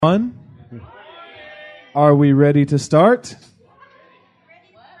One. Are we ready to start?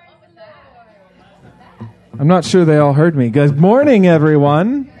 I'm not sure they all heard me. Good morning,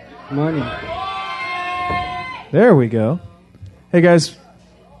 everyone. Good morning. There we go. Hey, guys,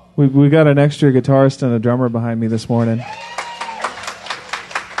 we got an extra guitarist and a drummer behind me this morning.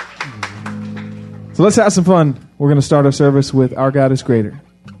 So let's have some fun. We're going to start our service with Our God is Greater.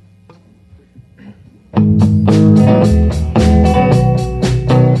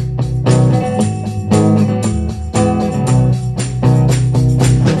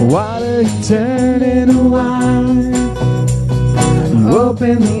 Water turning to wine. You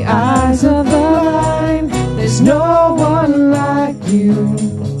open the eyes of the blind. There's no one like you.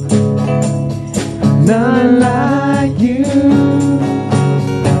 None like you.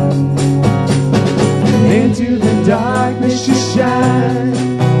 Into the darkness you shine.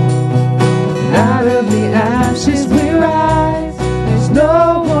 And out of the ashes we rise. There's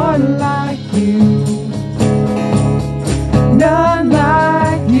no one like you. None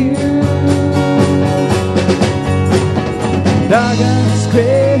like you. Our God is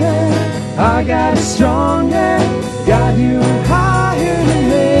greater, our God is stronger. God, you are higher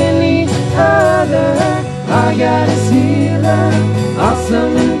than any other. Our God is healer,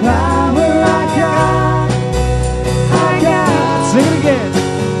 awesome in power. Our God, sing it again.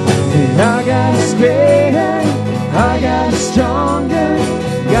 And our God is greater, our God is stronger.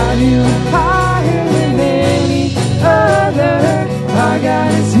 God, you are higher than any other. Our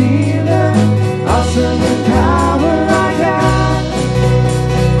God is healer, awesome in power. Our God,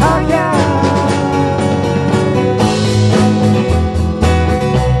 our God.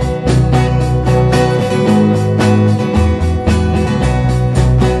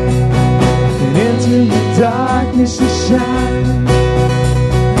 And into the darkness you shine,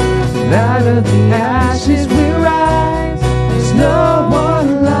 and out of the ashes we rise. There's no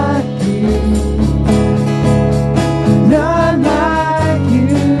one like you. None like you.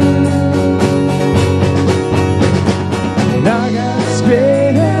 And our God is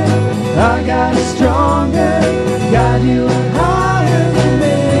greater, our God is stronger. God, you are higher than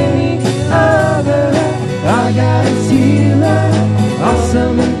any other. Our God is healer,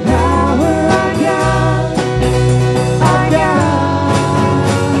 awesome in power. Our God, our God.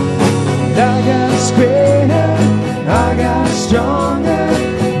 And our God is greater, our God is stronger.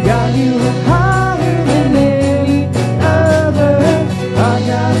 God, you are higher than any other. Our God is healer, awesome in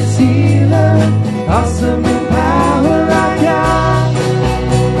power. Our God, our God.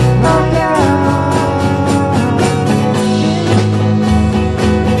 And if our God is for us, then who could ever stop us?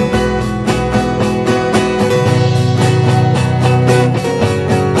 And if our God is with us, then what could stand against? And if our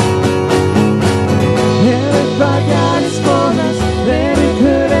God is for us, then who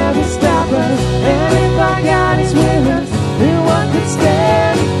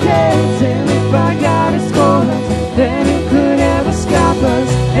could ever stop us?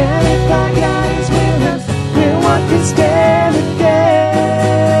 And if our God is with us, then what could stand against?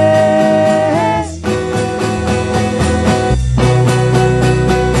 Then what could stand against?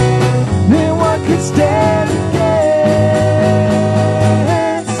 Our God is greater, our God is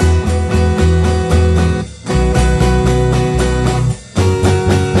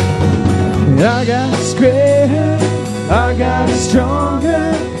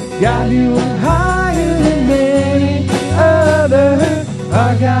stronger. God, you are higher than any other.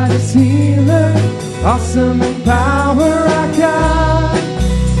 Our God is healer, awesome in power. Our God,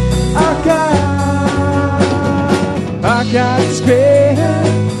 our God. Our God is greater,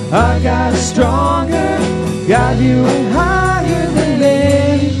 our God is stronger. God, you are higher than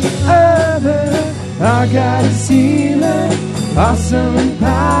any other. Our God is healer, awesome in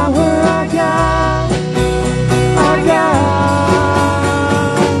power. Our God, our God.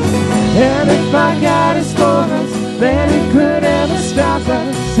 And if our God is for us, then who could ever stop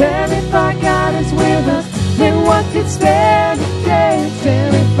us? And if our God is with us, then what could stand against?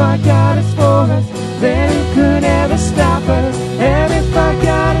 And if our God is for us, then who could ever stop us? And if our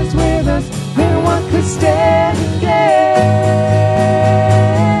God is with us, then what could stand against?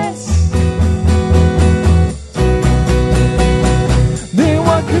 Then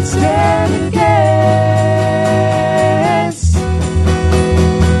what could stand against?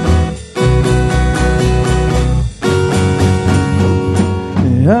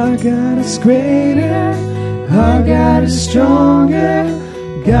 Our God is greater, our God is stronger.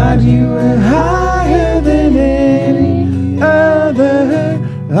 God, you are higher than any other.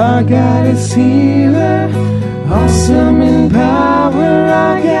 Our God is healer, awesome in power.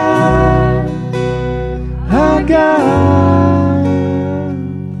 Our God, our God.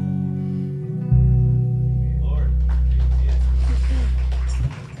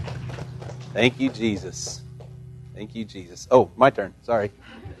 Thank you, Jesus. Thank you, Jesus. Oh, my turn. Sorry.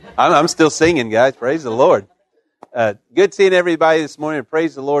 I'm still singing, guys. Praise the Lord. Good seeing everybody this morning.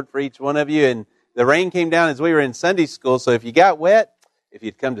 Praise the Lord for each one of you. And the rain came down as we were in Sunday school, so if you got wet, if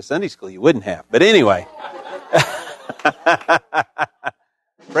you'd come to Sunday school, you wouldn't have. But anyway.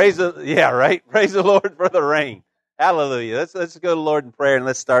 Praise the Lord for the rain. Hallelujah. Let's go to the Lord in prayer and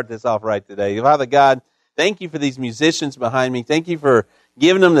let's start this off right today. Father God, thank you for these musicians behind me. Thank you for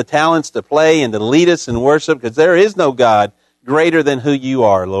giving them the talents to play and to lead us in worship, because there is no God greater than who you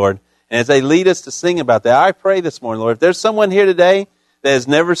are, Lord. And as they lead us to sing about that, I pray this morning, Lord, if there's someone here today that has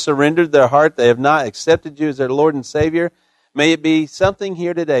never surrendered their heart, they have not accepted you as their Lord and Savior, may it be something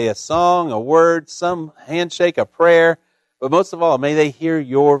here today, a song, a word, some handshake, a prayer, but most of all, may they hear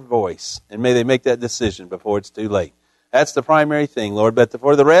your voice, and may they make that decision before it's too late. That's the primary thing, Lord. But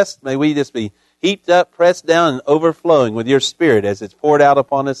for the rest, may we just be heaped up, pressed down, and overflowing with your Spirit as it's poured out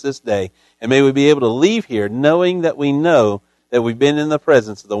upon us this day. And may we be able to leave here knowing that we know that we've been in the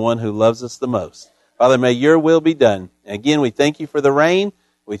presence of the one who loves us the most. Father, may your will be done. And again, we thank you for the rain.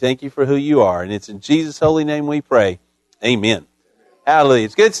 We thank you for who you are. And it's in Jesus' holy name we pray. Amen. Hallelujah.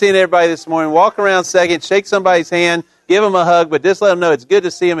 It's good seeing everybody this morning. Walk around a second, shake somebody's hand, give them a hug, but just let them know it's good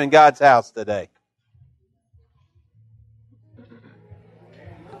to see them in God's house today.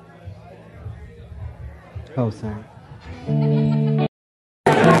 Oh, sorry.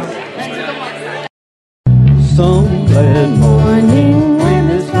 Some glad morning when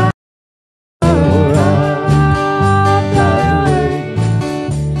the sky will rise, fly away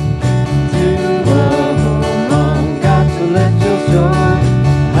to a home. Got to let your soul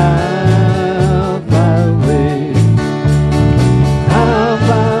I'll fly away. I'll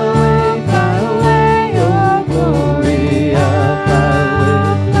fly away, oh glory. I'll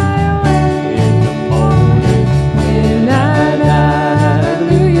fly away in the morning when I die.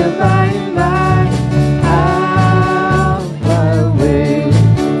 Hallelujah, by and by. I'll fly away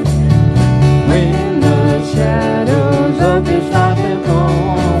when the shadows of this life have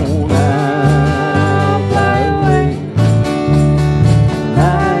gone. I'll fly away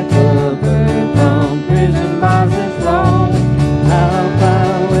like a bird from prison bars that's flown. I'll fly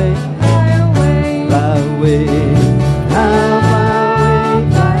away, fly away, fly away. I'll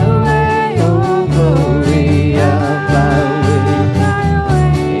fly away, oh glory. I'll fly away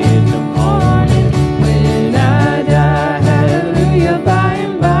in the morning when I die. Hallelujah, by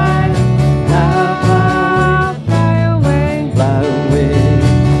and by. I'll fly away, fly away.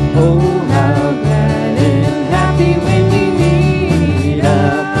 Oh, how glad and happy when we meet.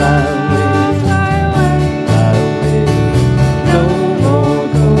 I'll fly away, fly away. No more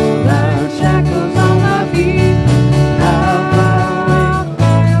gold iron shackles on my feet. I'll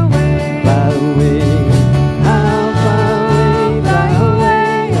fly away, fly away. I'll fly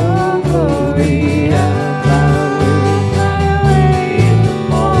away, oh glory. I'll fly away in the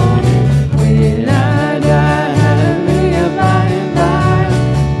morning when I die. Hallelujah, by and by.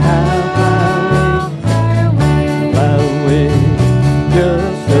 I'll fly away,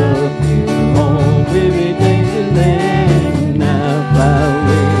 just a few more weary days and then I'll fly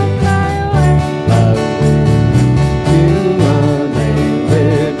away to a land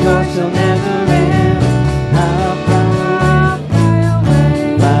where joy shall never end. I'll fly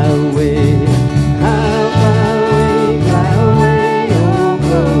away. I'll fly away, oh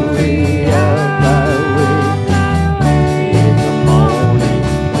glory. I'll fly away in the morning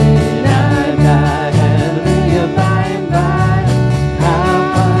when I die. Hallelujah, by and by.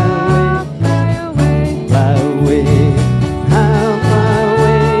 I'll fly away. I'll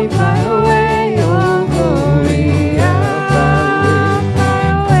fly away, oh glory. I'll fly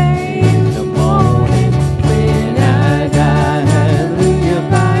away in the morning when I die. Hallelujah,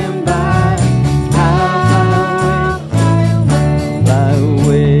 by and by. I'll fly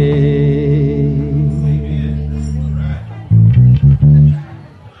away.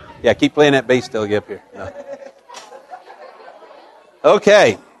 Yeah, keep playing that bass till you get up here. No.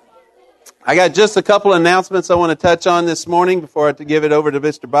 Okay. I got just a couple announcements I want to touch on this morning before I have to give it over to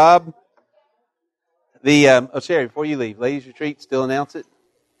Mr. Bob. Sherry, before you leave, Ladies Retreat, still announce it?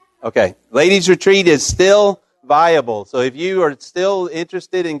 Okay. Ladies Retreat is still viable. So if you are still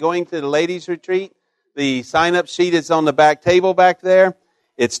interested in going to the Ladies Retreat, the sign-up sheet is on the back table back there.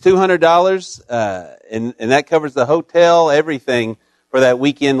 It's $200, and that covers the hotel, everything for that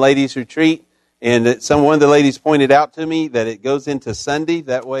weekend Ladies Retreat. And one of the ladies pointed out to me that it goes into Sunday.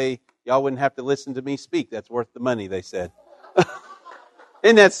 That way, y'all wouldn't have to listen to me speak. That's worth the money, they said.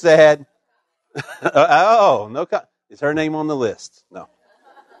 Isn't that sad? No. Is her name on the list? No.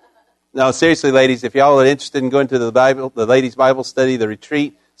 No, seriously, ladies, if y'all are interested in going to the ladies' Bible study, the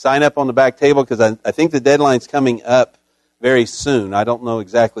retreat, sign up on the back table because I think the deadline's coming up very soon. I don't know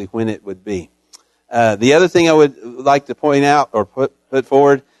exactly when it would be. The other thing I would like to point out or put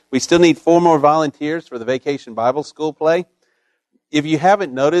forward, we still need 4 more volunteers for the Vacation Bible School play. If you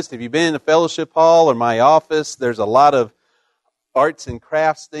haven't noticed, if you've been in the fellowship hall or my office, there's a lot of arts and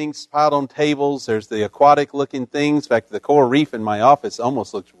crafts things piled on tables. There's the aquatic-looking things. In fact, the coral reef in my office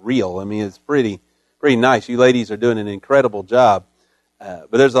almost looks real. I mean, it's pretty nice. You ladies are doing an incredible job.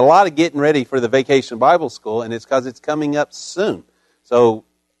 But there's a lot of getting ready for the Vacation Bible School, and it's because it's coming up soon. So,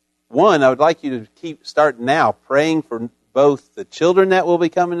 one, I would like you to start now praying for both the children that will be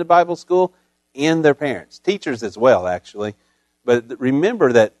coming to Bible school and their parents. Teachers as well, actually. But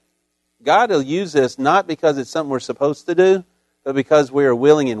remember that God will use this not because it's something we're supposed to do, but because we are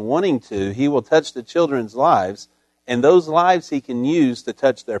willing and wanting to. He will touch the children's lives, and those lives He can use to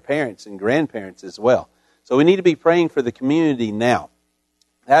touch their parents and grandparents as well. So we need to be praying for the community now.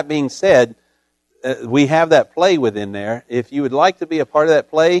 That being said, we have that play within there. If you would like to be a part of that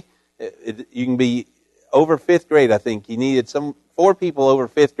play, you can be over 5th grade, I think. You needed 4 people over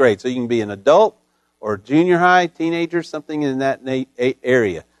 5th grade. So you can be an adult or junior high, teenager, something in that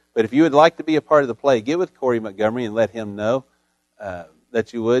area. But if you would like to be a part of the play, get with Corey Montgomery and let him know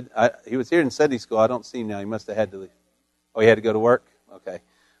that you would. He was here in Sunday school. I don't see him now. He must have had to leave. Oh, he had to go to work? Okay.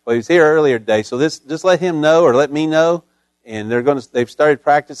 Well, he was here earlier today. So just let him know or let me know. And they've started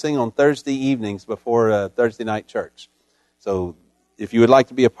practicing on Thursday evenings before Thursday night church. So if you would like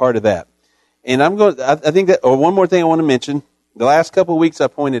to be a part of that. And I think that, or one more thing I want to mention. The last couple of weeks I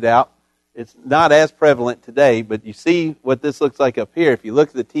pointed out, it's not as prevalent today, but you see what this looks like up here. If you look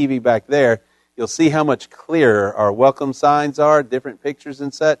at the TV back there, you'll see how much clearer our welcome signs are, different pictures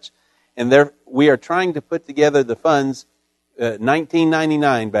and such. And we are trying to put together the funds,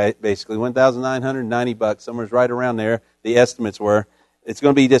 $19.99 basically, $1,990, somewhere's right around there. The estimates were. It's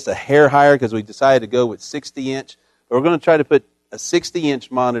going to be just a hair higher because we decided to go with 60-inch. But we're going to try to put a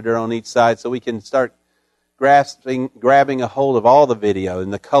 60-inch monitor on each side so we can start grabbing a hold of all the video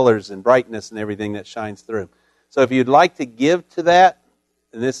and the colors and brightness and everything that shines through. So if you'd like to give to that,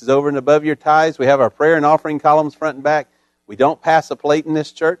 and this is over and above your tithes, we have our prayer and offering columns front and back. We don't pass a plate in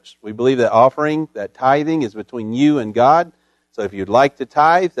this church. We believe that offering, that tithing, is between you and God. So if you'd like to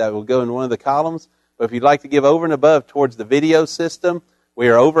tithe, that will go in one of the columns. But if you'd like to give over and above towards the video system, we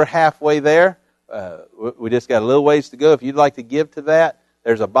are over halfway there. We just got a little ways to go. If you'd like to give to that,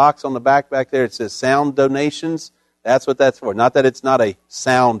 there's a box on the back there. It says sound donations. That's what that's for. Not that it's not a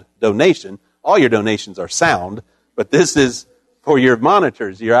sound donation. All your donations are sound. But this is for your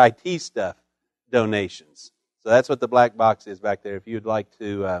monitors, your IT stuff donations. So that's what the black box is back there if you'd like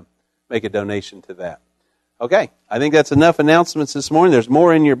to make a donation to that. Okay, I think that's enough announcements this morning. There's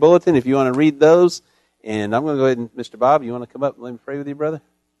more in your bulletin if you want to read those. And I'm going to go ahead and, Mr. Bob, you want to come up and let me pray with you, brother?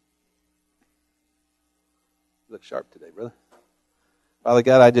 You look sharp today, brother. Father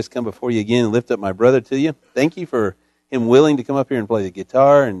God, I just come before you again and lift up my brother to you. Thank you for him willing to come up here and play the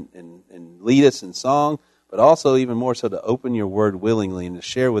guitar and lead us in song, but also even more so to open your word willingly and to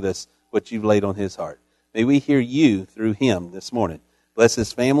share with us what you've laid on his heart. May we hear you through him this morning. Bless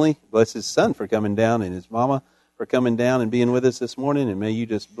his family. Bless his son for coming down and his mama for coming down and being with us this morning. And may you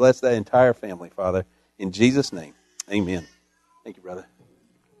just bless that entire family, Father. In Jesus' name, amen. Thank you, brother.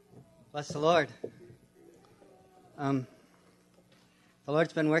 Bless the Lord. The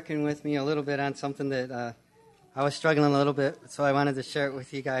Lord's been working with me a little bit on something that I was struggling a little bit, so I wanted to share it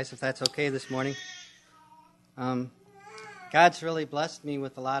with you guys, if that's okay this morning. God's really blessed me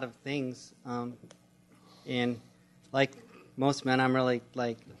with a lot of things, and like most men, I'm really,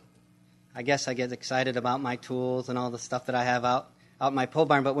 I guess I get excited about my tools and all the stuff that I have out in my pole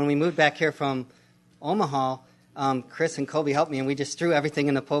barn, but when we moved back here from Omaha, Chris and Kobe helped me, and we just threw everything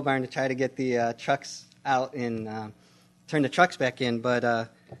in the pole barn to try to get the trucks out and turn the trucks back in, but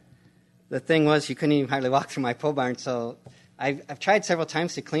the thing was you couldn't even hardly walk through my pole barn, so I've tried several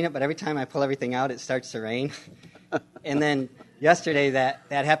times to clean it, but every time I pull everything out, it starts to rain. And then yesterday that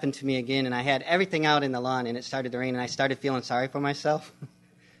happened to me again, and I had everything out in the lawn, and it started to rain, and I started feeling sorry for myself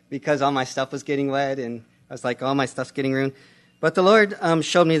because all my stuff was getting wet, and I was like, all my stuff's getting ruined. But the Lord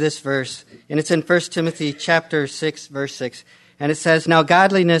showed me this verse, and it's in 1 Timothy chapter 6, verse 6, and it says, "Now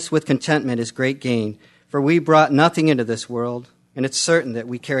godliness with contentment is great gain, for we brought nothing into this world, and it's certain that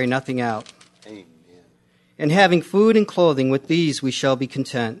we carry nothing out. Amen. And having food and clothing, with these we shall be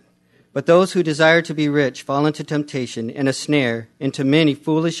content. But those who desire to be rich fall into temptation and a snare, into many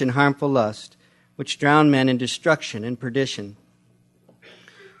foolish and harmful lusts, which drown men in destruction and perdition.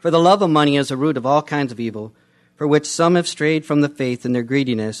 For the love of money is a root of all kinds of evil, for which some have strayed from the faith in their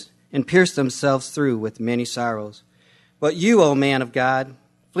greediness, and pierced themselves through with many sorrows. But you, O man of God,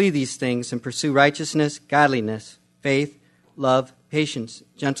 Flee these things and pursue righteousness, godliness, faith, love, patience,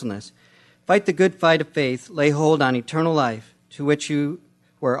 gentleness. Fight the good fight of faith. Lay hold on eternal life, to which you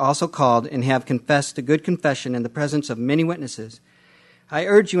were also called and have confessed the good confession in the presence of many witnesses. I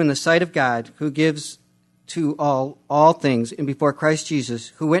urge you in the sight of God, who gives to all things, and before Christ Jesus,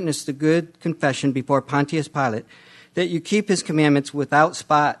 who witnessed the good confession before Pontius Pilate, that you keep his commandments without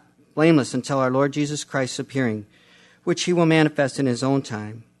spot, blameless until our Lord Jesus Christ's appearing, which he will manifest in his own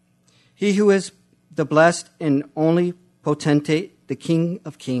time. He who is the blessed and only potentate, the King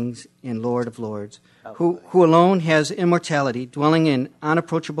of kings and Lord of lords, who alone has immortality, dwelling in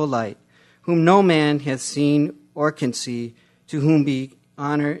unapproachable light, whom no man hath seen or can see, to whom be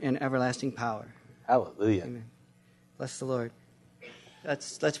honor and everlasting power. Hallelujah. Amen. Bless the Lord.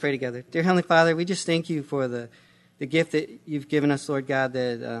 Let's pray together. Dear Heavenly Father, we just thank you for the gift that you've given us, Lord God,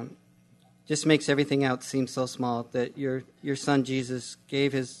 that just makes everything else seem so small, that your Son Jesus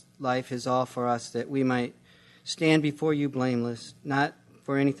gave his life, his all for us, that we might stand before you blameless, not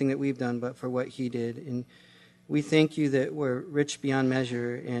for anything that we've done, but for what he did. And we thank you that we're rich beyond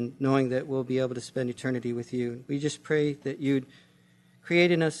measure, and knowing that we'll be able to spend eternity with you. We just pray that you'd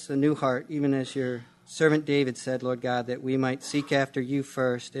create in us a new heart, even as your servant David said, Lord God, that we might seek after you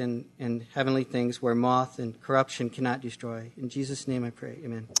first and heavenly things where moth and corruption cannot destroy. In Jesus' name I pray.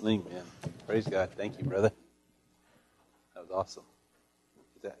 Amen. Amen. Praise God. Thank you, brother. That was awesome.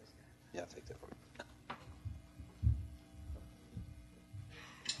 Yeah, I'll take that for you.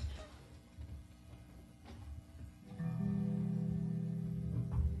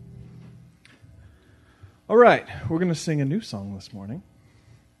 All right, we're going to sing a new song this morning.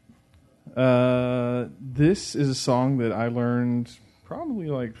 This is a song that I learned probably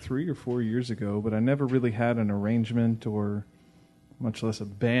like 3 or 4 years ago, but I never really had an arrangement or much less a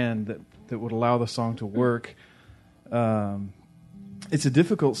band that would allow the song to work. It's a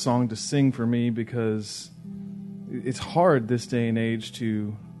difficult song to sing for me because it's hard this day and age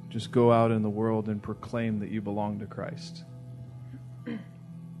to just go out in the world and proclaim that you belong to Christ.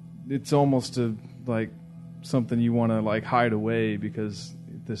 It's almost like something you want to like hide away, because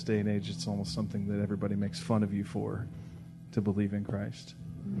at this day and age it's almost something that everybody makes fun of you for, to believe in Christ.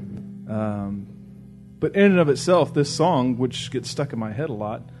 But in and of itself, this song, which gets stuck in my head a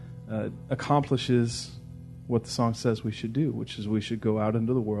lot, accomplishes what the song says we should do, which is we should go out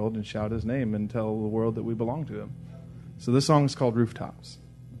into the world and shout his name and tell the world that we belong to him. So this song is called Rooftops.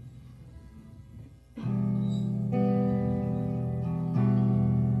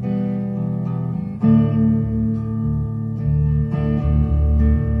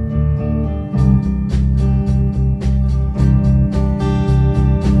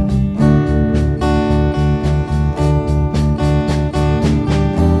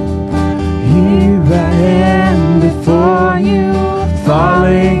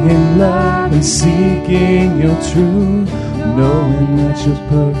 Seeking your truth, knowing that your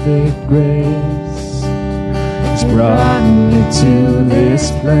perfect grace has brought me to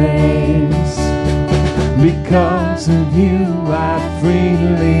this place. Because of you I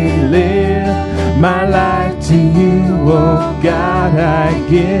freely live, my life to you, oh God, I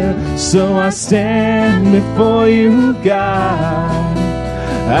give. So I stand before you, God,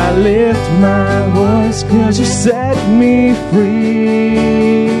 I lift my voice 'cause you set me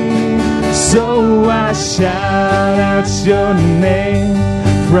free. So I shout out your name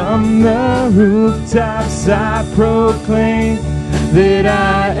from the rooftops. I proclaim that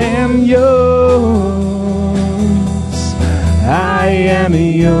I am yours. I am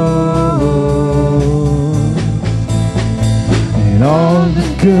yours. And all the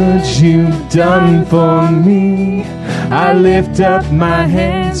good you've done for me, I lift up my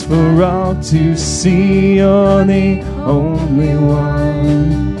hands for all to see. You're the only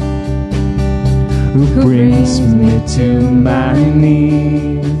one who brings me to my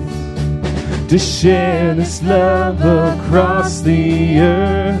knees, to share this love across the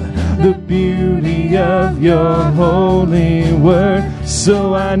earth, the beauty of your holy word.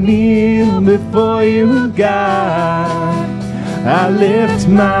 So I kneel before you, God, I lift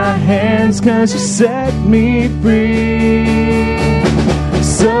my hands 'cause you set me free.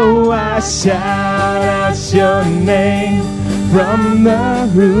 So I shout out your name from the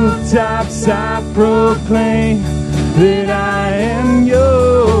rooftops. I proclaim that I am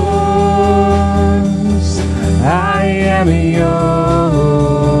yours. I am yours.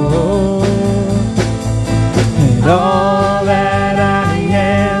 And all that I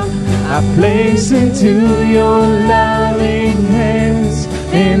am, I place into your loving hands.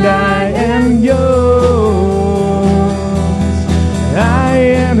 And I am yours. I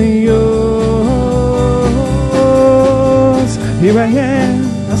am yours. Here I am,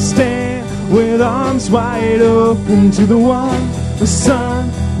 stand with arms wide open to the one, the Son,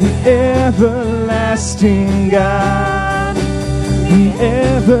 the everlasting God, the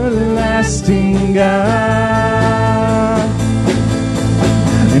everlasting God.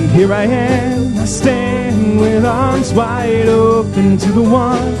 And here I am, I stand with arms wide open to the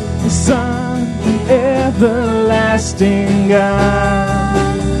one, the Son, the everlasting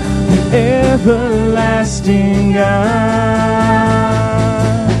God, the everlasting God.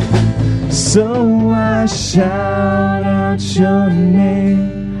 So I shout out your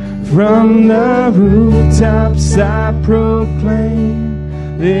name from the rooftops. I proclaim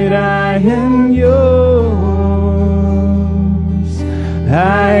that I am yours.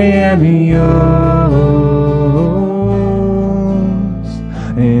 I am yours,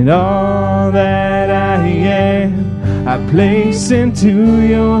 and all that I am I place into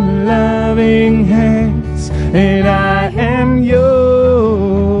your loving hands, and I am yours.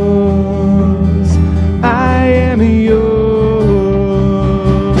 I am yours.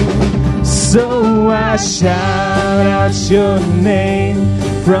 So I shout out your name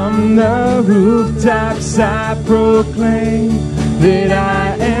from the rooftops. I proclaim that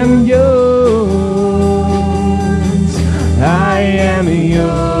I am yours. I am yours,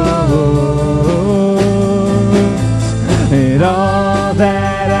 and all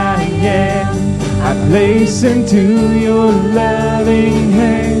that I am I place into your loving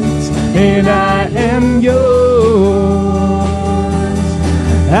hands, and I am yours.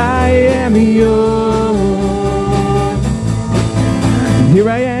 I am yours. And here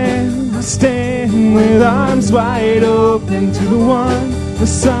I am, I stand with arms wide open to the one, the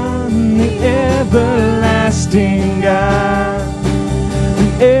Son, the everlasting God, the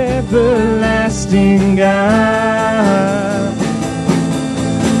everlasting God.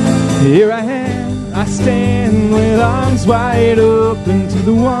 Here I am, I stand with arms wide open to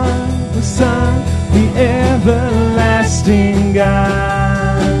the one, the Son, the everlasting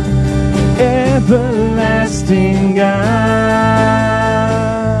God, the everlasting God.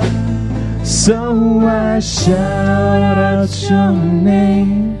 So I shout out your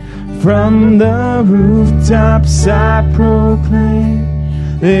name from the rooftops. I proclaim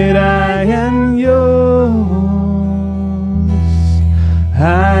that I am yours.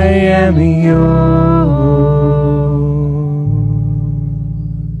 I am yours.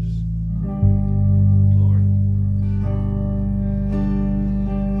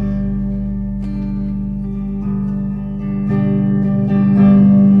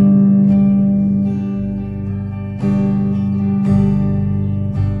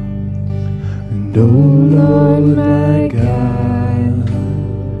 And oh Lord my God,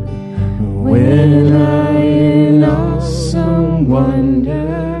 when I in awesome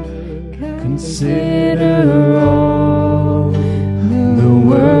wonder consider all the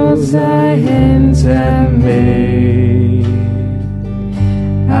worlds thy hands have made,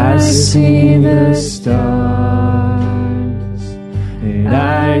 I see the stars, and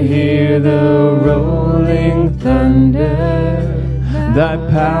I hear the rolling thunder, thy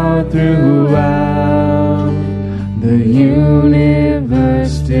power throughout the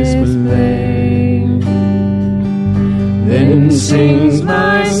universe displayed. Then sings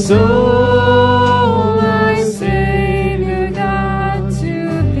my soul, my Savior God,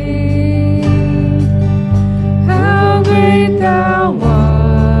 to thee. How great thou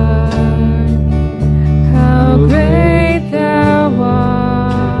art, how great thou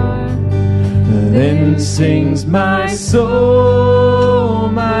art. Then sings my soul,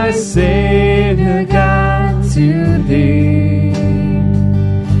 my Savior God, to thee.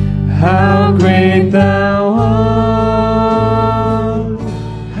 How great thou art,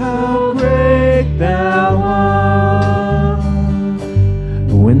 how great thou art.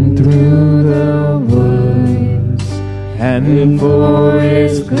 When through the woods and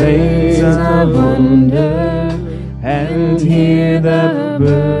forest glades I wander and hear the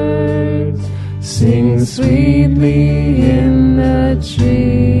birds sing sweetly in the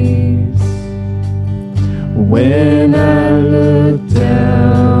trees, when I look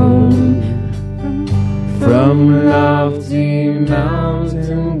down from lofty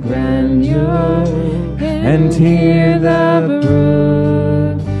mountain grandeur and hear the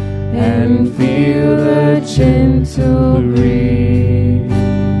brook and feel the gentle breeze,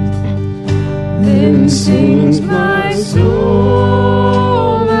 then sings my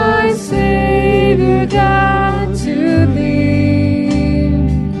soul, my Savior God, to thee.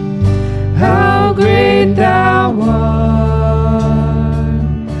 How great thou art,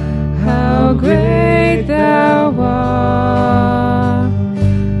 how great thou art.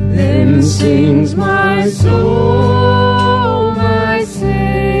 Then sings my soul, my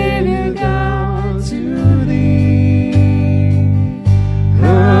Savior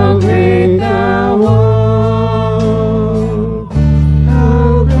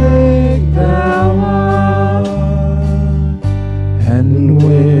And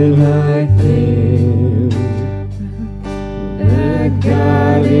when I think that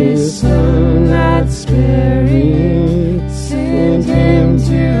God His Son not sparing sent Him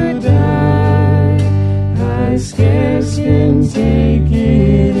to die, I scarce can take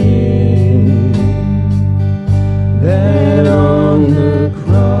it in that on the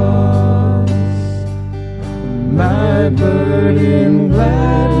cross my burden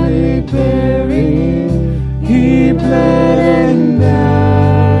gladly bearing, He bled and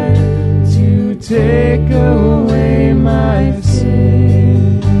died to take away my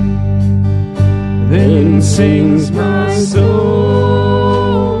sin. Then sings my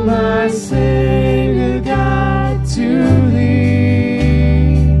soul, my Savior God, to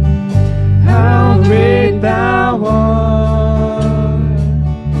Thee. How great Thou art,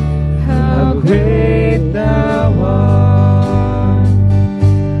 how great Thou art.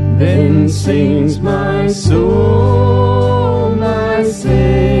 Then sings my soul, my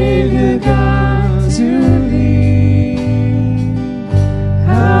Savior God, to Thee.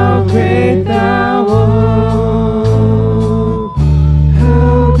 How great Thou art,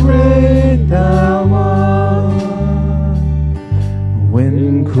 how great Thou art.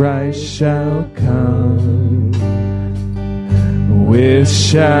 When Christ shall come with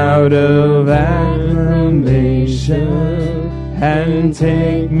shout of acclamation and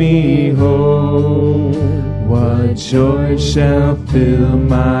take me home, what joy shall fill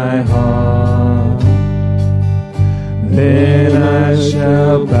my heart. Then I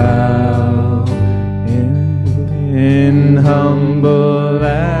shall bow in humble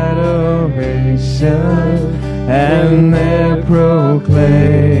adoration and there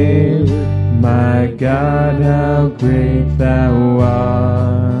proclaim, my God, how great Thou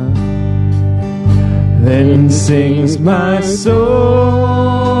art. Then sings my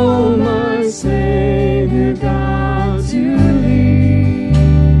soul, my Savior God, to Thee.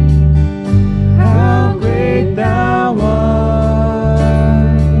 How great Thou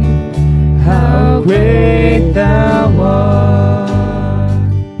art, how great Thou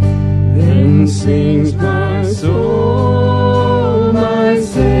art. Then sings my soul, my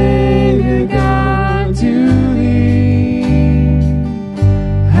Savior God, to Thee.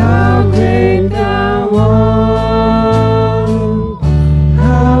 How great Thou art,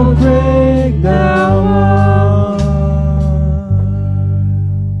 how great Thou art.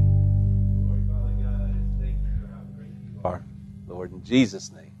 Are, Lord, in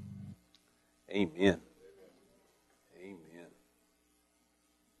Jesus' name. Amen. Amen.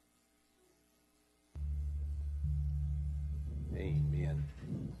 Amen.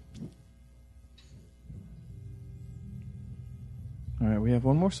 All right, we have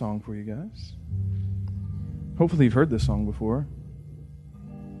one more song for you guys. Hopefully you've heard this song before.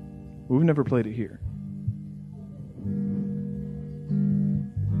 We've never played it here.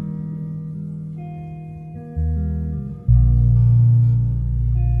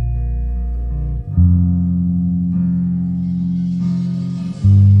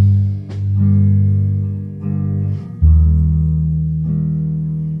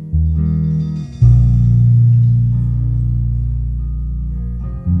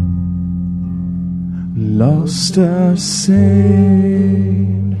 Lost are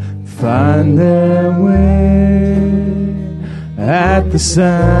saved, find their way at the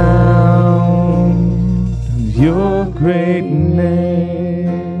sound of Your great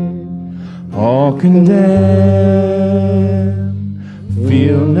name. All condemned,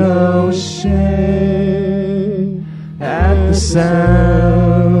 feel no shame at the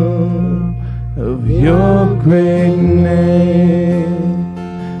sound of Your great name.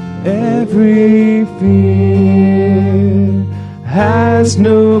 Every fear has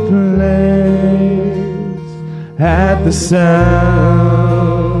no place at the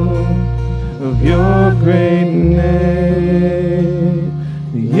sound of Your great name.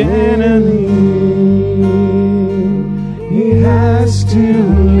 The enemy, he has to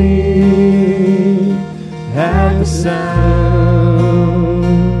leave at the sound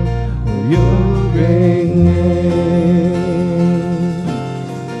of Your great name.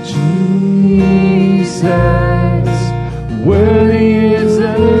 Jesus, worthy is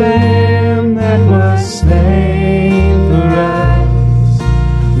the Lamb that was slain for us.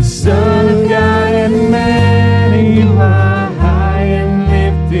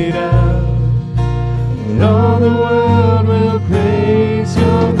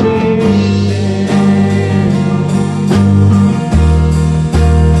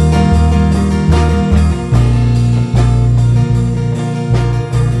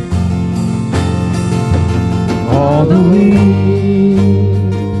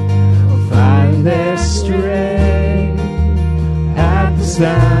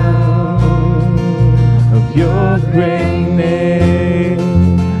 sound of your great name.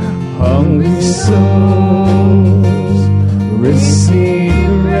 Hungry souls receive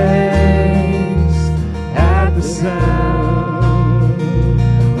grace at the sound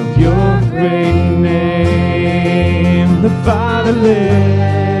of your great name. The fatherless,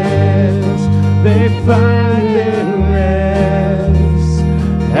 they finally rest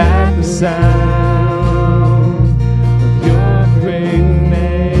at the sound of your great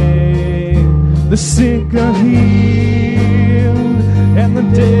name. The sick are healed and the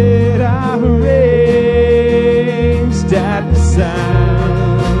dead are raised at the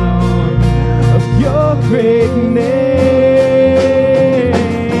sound of your great name.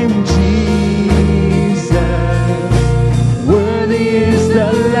 Jesus, worthy is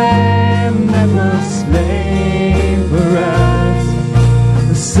the Lamb that was slain for us.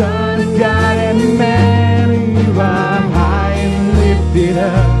 The Son of God and man, you are high and lifted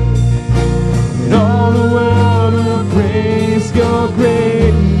up. And all the world will praise your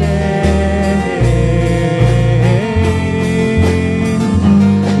great name.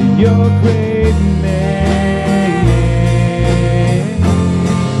 Your great name.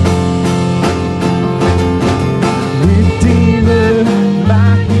 Redeemer,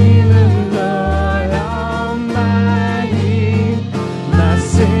 my healer, Lord Almighty, my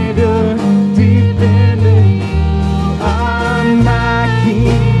Savior, defender, you are my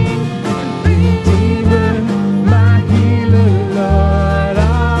King. Redeemer, my healer, Lord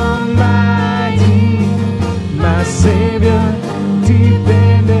Almighty, my Savior,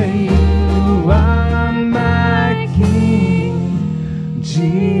 defender, you are my King.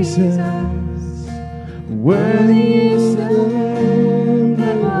 Jesus, worthy is the Lamb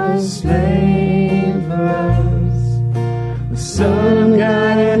that was slain for us. The Son of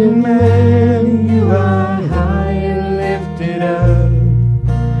God and man, you are high and lifted up.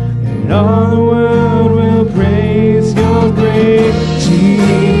 And all the world will praise your great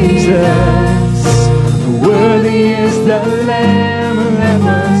Jesus. Worthy is the Lamb that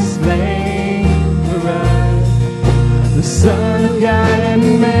was slain for us. The Son of God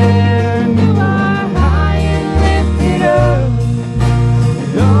and man, you are high and lifted up.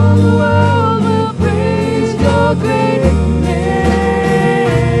 And all the world will praise your great name.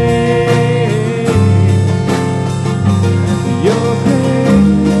 Your great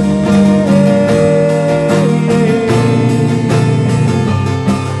name.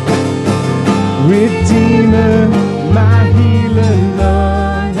 Redeemer, my healer,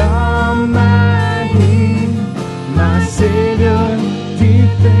 Lord Almighty, my Savior,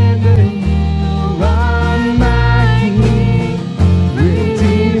 defender, you are my King.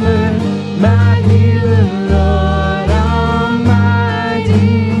 Redeemer, my healer, Lord Almighty,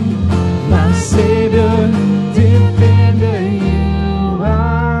 my Savior, defender, you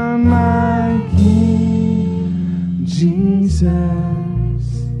are my King. Jesus,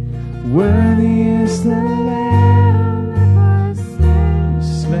 worthy is the Lamb that was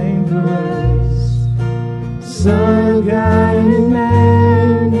slain for us. Son of God and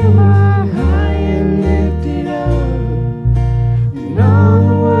man, you are high and lifted up. And all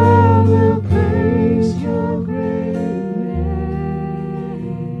the world will praise your great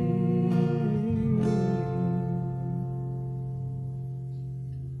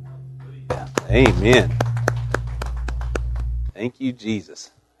name. Amen. Thank you,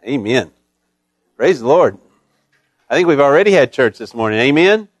 Jesus. Amen. Praise the Lord. I think we've already had church this morning.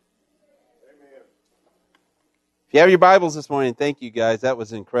 Amen? If you have your Bibles this morning, thank you, guys. That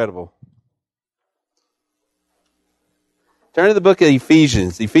was incredible. Turn to the book of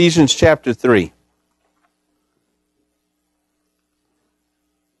Ephesians. Ephesians chapter 3.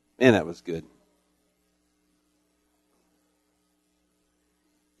 Man, that was good.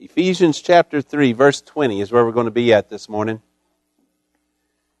 Ephesians chapter 3, verse 20 is where we're going to be at this morning.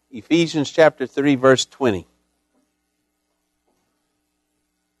 Ephesians chapter 3, verse 20.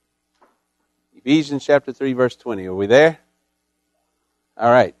 Ephesians chapter 3, verse 20. Are we there?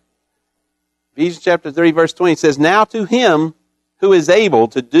 All right. Ephesians chapter 3, verse 20 says, "Now to him who is able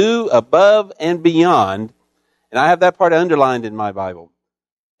to do above and beyond," and I have that part underlined in my Bible,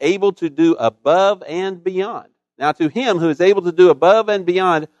 able to do above and beyond. Now to him who is able to do above and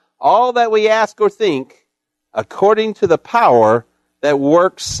beyond all that we ask or think, according to the power that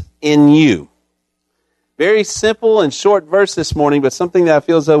works in you. Very simple and short verse this morning, but something that I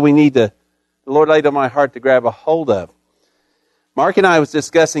feel as though we need to, the Lord laid on my heart to grab a hold of. Mark and I was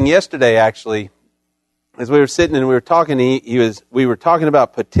discussing yesterday, actually, as we were sitting and we were talking, we were talking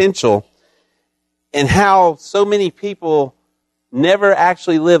about potential and how so many people never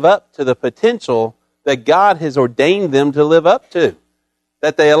actually live up to the potential that God has ordained them to live up to.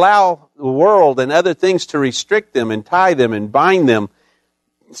 that they allow the world and other things to restrict them and tie them and bind them,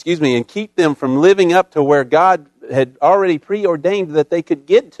 and keep them from living up to where God had already preordained that they could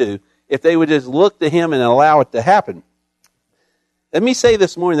get to if they would just look to Him and allow it to happen. Let me say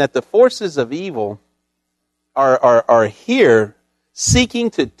this morning that the forces of evil are here seeking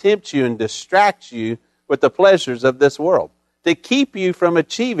to tempt you and distract you with the pleasures of this world, to keep you from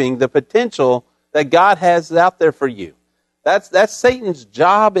achieving the potential that God has out there for you. That's Satan's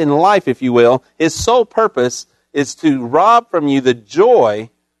job in life, if you will. His sole purpose is to rob from you the joy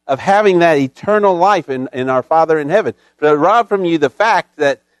of having that eternal life in our Father in heaven. To rob from you the fact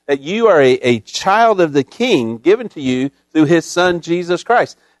that you are a child of the King given to you through His Son, Jesus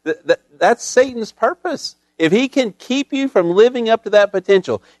Christ. That's Satan's purpose. If he can keep you from living up to that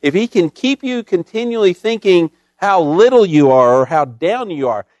potential, if he can keep you continually thinking how little you are or how down you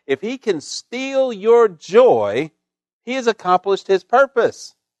are, if he can steal your joy, he has accomplished his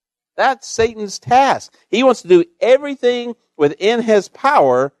purpose. That's Satan's task. He wants to do everything within his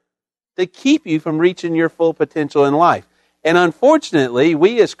power to keep you from reaching your full potential in life. And unfortunately,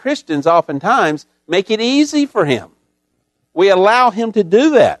 we as Christians oftentimes make it easy for him. We allow him to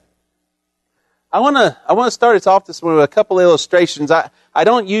do that. I want to start us off this morning with a couple illustrations. I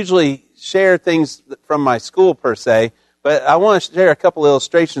don't usually share things from my school per se, but I want to share a couple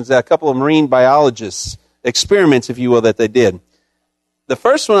illustrations that a couple of marine biologists, experiments, if you will, that they did. The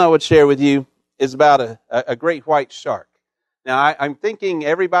first one I would share with you is about a great white shark. Now, I'm thinking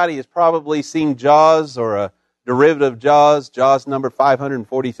everybody has probably seen Jaws or a derivative of Jaws number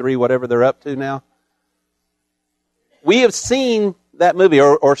 543, whatever they're up to now. We have seen that movie,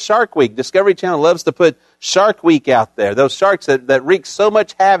 or Shark Week. Discovery Channel loves to put Shark Week out there. Those sharks that wreak so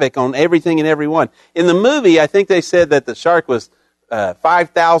much havoc on everything and everyone. In the movie, I think they said that the shark was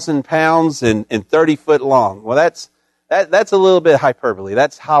 5,000 pounds and 30 foot long. Well, that's a little bit hyperbole.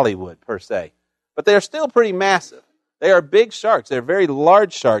 That's Hollywood, per se. But they're still pretty massive. They are big sharks. They're very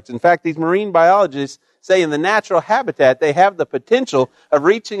large sharks. In fact, these marine biologists say in the natural habitat, they have the potential of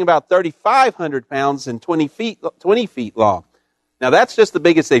reaching about 3,500 pounds and 20 feet long. Now, that's just the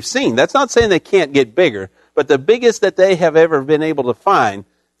biggest they've seen. That's not saying they can't get bigger, but the biggest that they have ever been able to find,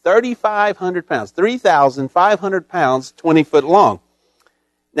 3,500 pounds, 3,500 pounds, 20 foot long.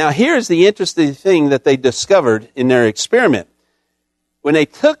 Now, here's the interesting thing that they discovered in their experiment. When they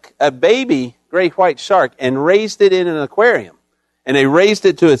took a baby great white shark and raised it in an aquarium, and they raised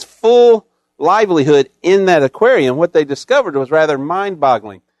it to its full livelihood in that aquarium, what they discovered was rather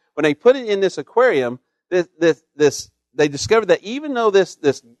mind-boggling. When they put it in this aquarium, they discovered that even though this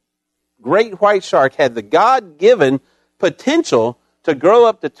great white shark had the God-given potential to grow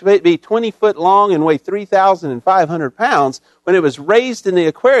up to be 20 foot long and weigh 3,500 pounds, when it was raised in the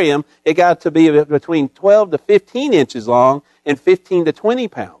aquarium, it got to be between 12 to 15 inches long and 15 to 20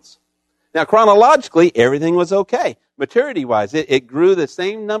 pounds. Now, chronologically, everything was okay. Maturity-wise, it grew the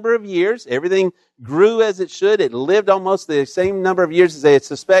same number of years. Everything grew as it should. It lived almost the same number of years as they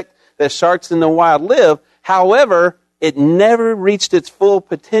suspect that sharks in the wild live. However, it never reached its full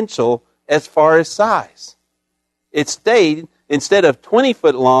potential as far as size. It stayed, instead of 20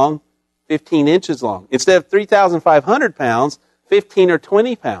 foot long, 15 inches long. Instead of 3,500 pounds, 15 or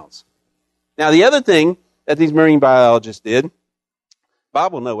 20 pounds. Now, the other thing that these marine biologists did,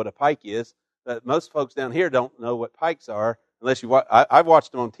 Bob will know what a pike is, but most folks down here don't know what pikes are unless you watch. I've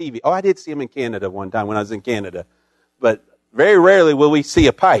watched them on TV. Oh, I did see them in Canada one time when I was in Canada. But very rarely will we see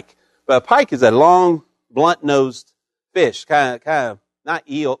a pike. But a pike is a long, blunt-nosed fish, kind of not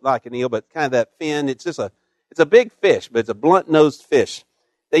eel, like an eel, but kind of that fin. It's a big fish, but it's a blunt-nosed fish.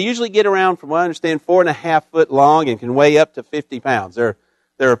 They usually get around, from what I understand, 4.5 foot long and can weigh up to 50 pounds. They're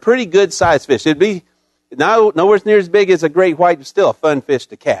a pretty good sized fish. It'd be nowhere near as big as a great white, but still a fun fish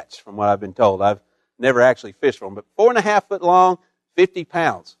to catch, from what I've been told. I've never actually fished for them, but 4.5 foot long, 50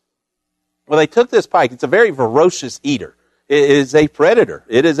 pounds. Well, they took this pike. It's a very ferocious eater. It is a predator.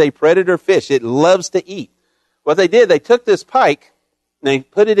 It is a predator fish. It loves to eat. What they did, they took this pike, and they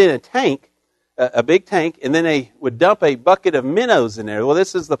put it in a tank, a big tank, and then they would dump a bucket of minnows in there. Well,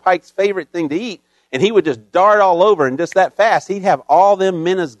 this is the pike's favorite thing to eat, and he would just dart all over, and just that fast, he'd have all them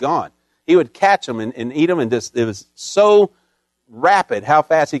minnows gone. He would catch them and eat them, and just it was so rapid how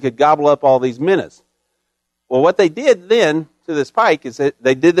fast he could gobble up all these minnows. Well, what they did then to this pike is that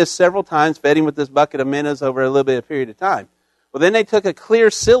they did this several times, fed him with this bucket of minnows over a little bit of period of time. Well, then they took a clear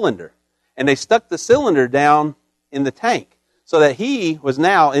cylinder, and they stuck the cylinder down in the tank so that he was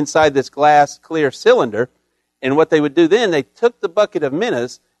now inside this glass clear cylinder. And what they would do then, they took the bucket of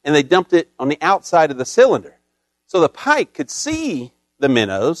minnows and they dumped it on the outside of the cylinder. So the pike could see the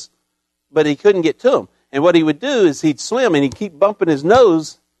minnows, but he couldn't get to them. And what he would do is he'd swim and he'd keep bumping his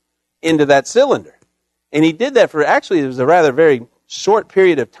nose into that cylinder. And he did that for, actually, it was a rather very short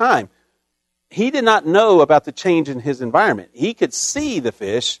period of time. He did not know about the change in his environment. He could see the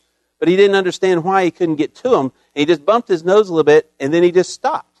fish, but he didn't understand why he couldn't get to them. And he just bumped his nose a little bit, and then he just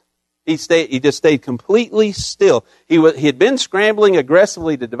stopped. He just stayed completely still. He had been scrambling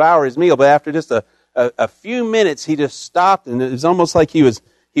aggressively to devour his meal, but after just a few minutes, he just stopped, and it was almost like he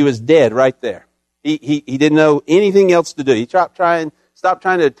was dead right there. He didn't know anything else to do. He stopped trying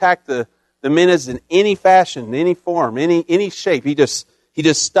to attack the menace in any fashion, in any form, any shape. He just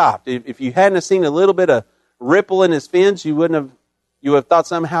stopped. If you hadn't seen a little bit of ripple in his fins, you would have thought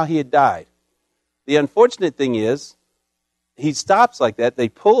somehow he had died. The unfortunate thing is, he stops like that. They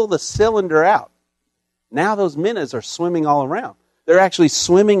pull the cylinder out. Now those minnows are swimming all around. They're actually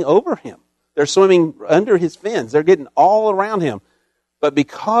swimming over him. They're swimming under his fins. They're getting all around him. But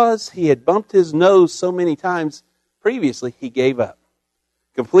because he had bumped his nose so many times previously, he gave up.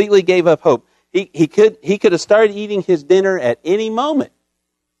 Completely gave up hope. He could have started eating his dinner at any moment,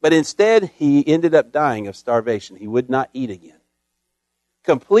 but instead he ended up dying of starvation. He would not eat again.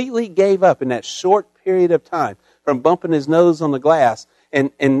 Completely gave up in that short period of time from bumping his nose on the glass.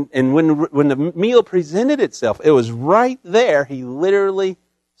 And when the meal presented itself, it was right there. He literally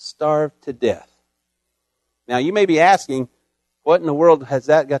starved to death. Now you may be asking, what in the world has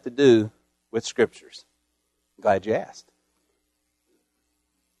that got to do with Scriptures? I'm glad you asked.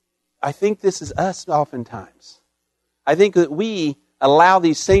 I think this is us oftentimes. I think that we allow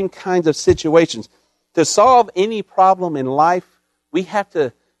these same kinds of situations. To solve any problem in life, we have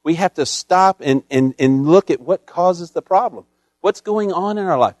to stop and look at what causes the problem. What's going on in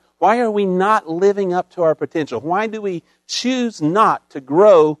our life? Why are we not living up to our potential? Why do we choose not to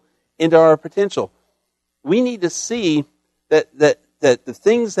grow into our potential? We need to see that the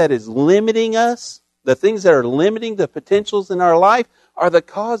things that is limiting us, the things that are limiting the potentials in our life, are the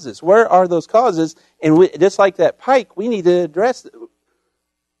causes. Where are those causes? And just like that pike, we need to address.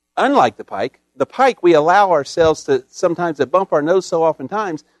 Unlike the pike, we allow ourselves to sometimes to bump our nose so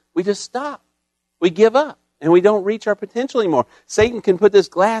oftentimes, we just stop. We give up, and we don't reach our potential anymore. Satan can put this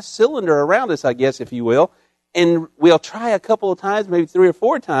glass cylinder around us, I guess, if you will, and we'll try a couple of times, maybe 3 or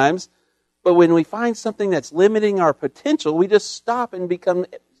 4 times, but when we find something that's limiting our potential, we just stop and become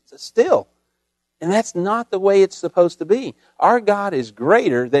still. And that's not the way it's supposed to be. Our God is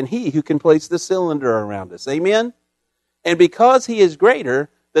greater than he who can place the cylinder around us. Amen? And because he is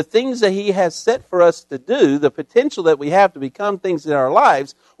greater, the things that he has set for us to do, the potential that we have to become things in our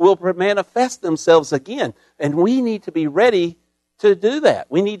lives, will manifest themselves again. And we need to be ready to do that.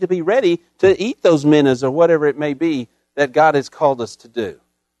 We need to be ready to eat those minnows or whatever it may be that God has called us to do.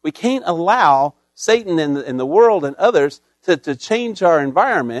 We can't allow Satan and the world and others to change our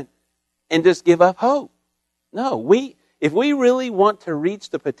environment and just give up hope. No, if we really want to reach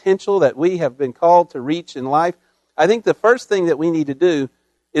the potential that we have been called to reach in life, I think the first thing that we need to do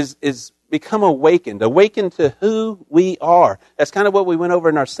is become awakened to who we are. That's kind of what we went over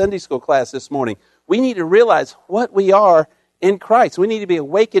in our Sunday school class this morning. We need to realize what we are in Christ. We need to be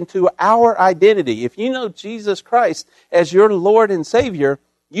awakened to our identity. If you know Jesus Christ as your Lord and Savior,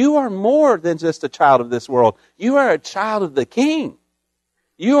 you are more than just a child of this world. You are a child of the King.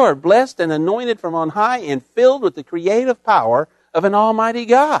 You are blessed and anointed from on high and filled with the creative power of an almighty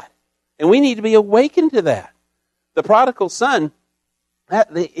God. And we need to be awakened to that. The prodigal son,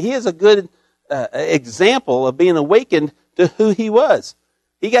 he is a good example of being awakened to who he was.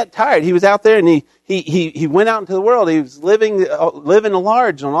 He got tired. He was out there and he went out into the world. He was living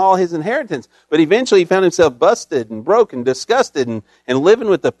large on all his inheritance. But eventually he found himself busted and broke and disgusted and living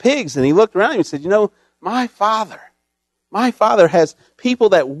with the pigs. And he looked around and said, my father has people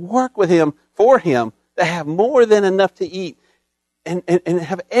that work with him, for him, that have more than enough to eat and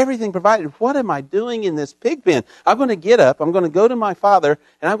have everything provided. What am I doing in this pig pen? I'm going to get up, I'm going to go to my father,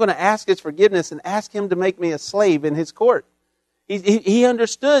 and I'm going to ask his forgiveness and ask him to make me a slave in his court. He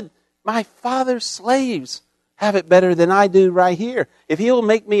understood, my father's slaves have it better than I do right here. If he will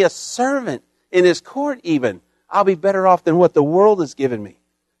make me a servant in his court even, I'll be better off than what the world has given me.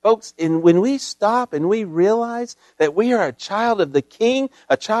 Folks, when we stop and we realize that we are a child of the King,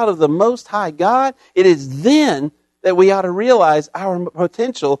 a child of the Most High God, it is then that we ought to realize our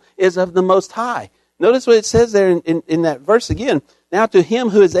potential is of the Most High. Notice what it says there in that verse again. Now to him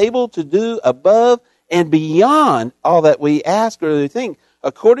who is able to do above and beyond all that we ask or we think,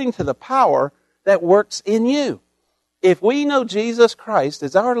 according to the power that works in you. If we know Jesus Christ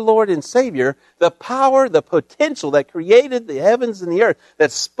as our Lord and Savior, the power, the potential that created the heavens and the earth,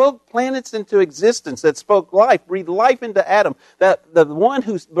 that spoke planets into existence, that spoke life, breathed life into Adam, that the one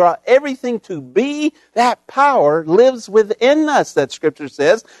who brought everything to be, that power lives within us, that Scripture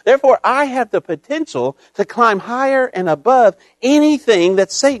says. Therefore, I have the potential to climb higher and above anything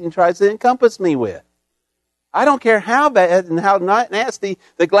that Satan tries to encompass me with. I don't care how bad and how nasty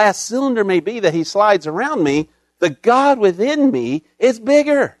the glass cylinder may be that he slides around me. The God within me is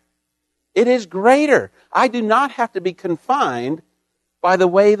bigger. It is greater. I do not have to be confined by the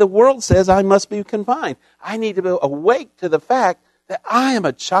way the world says I must be confined. I need to be awake to the fact that I am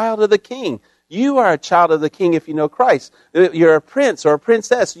a child of the King. You are a child of the King if you know Christ. You're a prince or a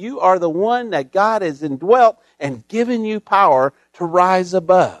princess. You are the one that God has indwelt and given you power to rise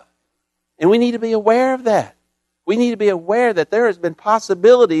above. And we need to be aware of that. We need to be aware that there has been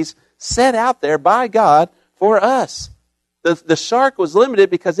possibilities set out there by God for us. The shark was limited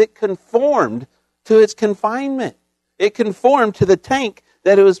because it conformed to its confinement. It conformed to the tank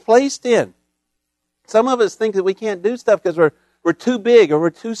that it was placed in. Some of us think that we can't do stuff because we're too big or we're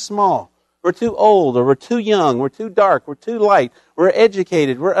too small. We're too old or we're too young. We're too dark. We're too light. We're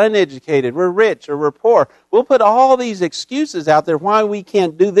educated. We're uneducated. We're rich or we're poor. We'll put all these excuses out there why we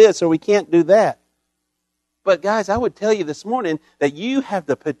can't do this or we can't do that. But guys, I would tell you this morning that you have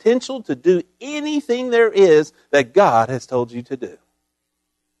the potential to do anything there is that God has told you to do.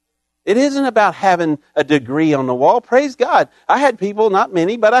 It isn't about having a degree on the wall. Praise God. I had people, not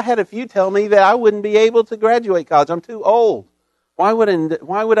many, but I had a few tell me that I wouldn't be able to graduate college. I'm too old. Why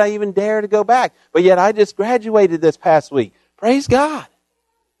would I even dare to go back? But yet I just graduated this past week. Praise God.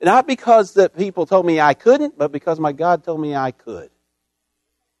 Not because the people told me I couldn't, but because my God told me I could.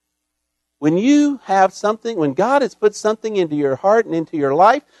 When you have something, when God has put something into your heart and into your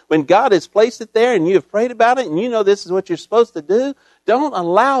life, when God has placed it there and you have prayed about it and you know this is what you're supposed to do, don't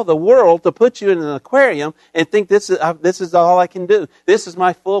allow the world to put you in an aquarium and think this is all I can do. This is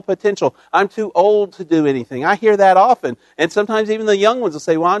my full potential. I'm too old to do anything. I hear that often. And sometimes even the young ones will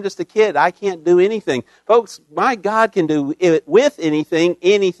say, well, I'm just a kid. I can't do anything. Folks, my God can do it with anything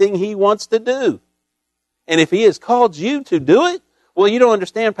He wants to do. And if He has called you to do it, well, you don't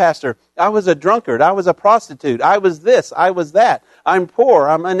understand, Pastor. I was a drunkard. I was a prostitute. I was this. I was that. I'm poor.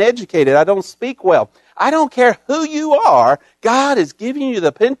 I'm uneducated. I don't speak well. I don't care who you are. God is giving you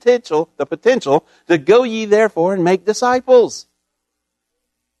the potential to go ye therefore and make disciples.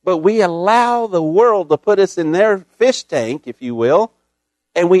 But we allow the world to put us in their fish tank, if you will,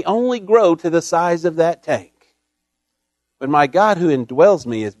 and we only grow to the size of that tank. But my God who indwells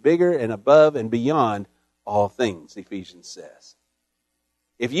me is bigger and above and beyond all things, Ephesians says.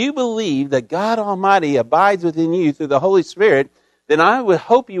 If you believe that God Almighty abides within you through the Holy Spirit, then I would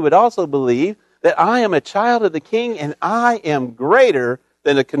hope you would also believe that I am a child of the King and I am greater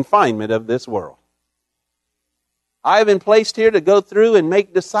than the confinement of this world. I have been placed here to go through and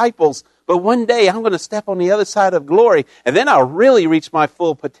make disciples, but one day I'm going to step on the other side of glory and then I'll really reach my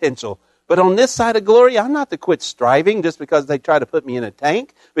full potential. But on this side of glory, I'm not to quit striving just because they try to put me in a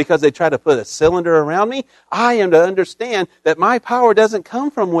tank, because they try to put a cylinder around me. I am to understand that my power doesn't come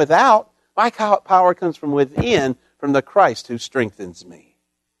from without. My power comes from within, from the Christ who strengthens me.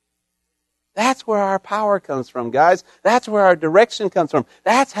 That's where our power comes from, guys. That's where our direction comes from.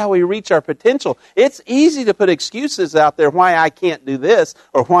 That's how we reach our potential. It's easy to put excuses out there why I can't do this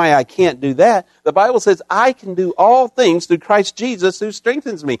or why I can't do that. The Bible says I can do all things through Christ Jesus who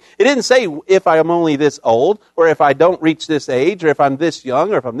strengthens me. It didn't say if I am only this old or if I don't reach this age or if I'm this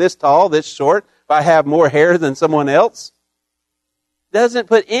young or if I'm this tall, this short, if I have more hair than someone else. It doesn't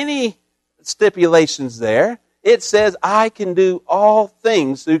put any stipulations there. It says, I can do all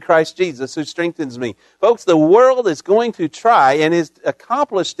things through Christ Jesus who strengthens me. Folks, the world is going to try and has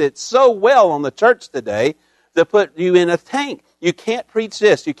accomplished it so well on the church today to put you in a tank. You can't preach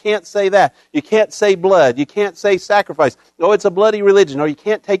this. You can't say that. You can't say blood. You can't say sacrifice. Oh, it's a bloody religion. Or you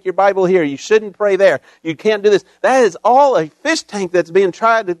can't take your Bible here. You shouldn't pray there. You can't do this. That is all a fish tank that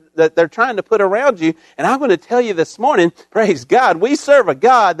they're trying to put around you. And I'm going to tell you this morning, praise God, we serve a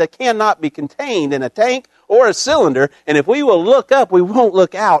God that cannot be contained in a tank or a cylinder. And if we will look up, we won't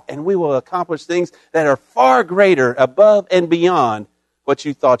look out. And we will accomplish things that are far greater, above and beyond what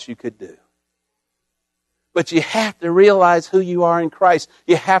you thought you could do. But you have to realize who you are in Christ.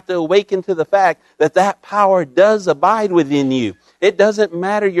 You have to awaken to the fact that that power does abide within you. It doesn't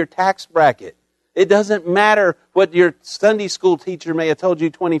matter your tax bracket. It doesn't matter what your Sunday school teacher may have told you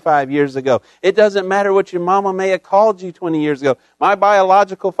 25 years ago. It doesn't matter what your mama may have called you 20 years ago. My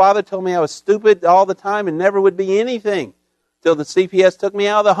biological father told me I was stupid all the time and never would be anything till the CPS took me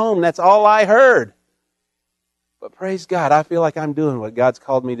out of the home. That's all I heard. But praise God, I feel like I'm doing what God's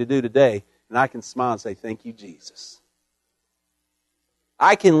called me to do today, and I can smile and say, thank you, Jesus.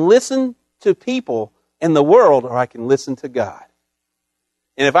 I can listen to people in the world, or I can listen to God.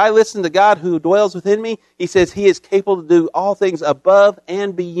 And if I listen to God who dwells within me, He says He is capable to do all things above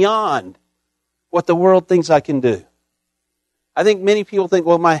and beyond what the world thinks I can do. I think many people think,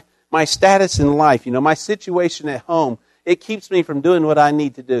 well, my status in life, my situation at home, it keeps me from doing what I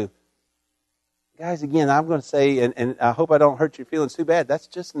need to do. Guys, again, I'm going to say, and I hope I don't hurt your feelings too bad, that's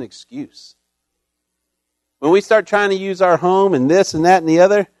just an excuse. When we start trying to use our home and this and that and the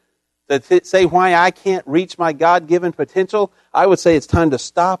other to say why I can't reach my God-given potential, I would say it's time to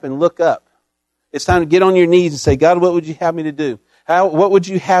stop and look up. It's time to get on your knees and say, God, what would you have me to do? What would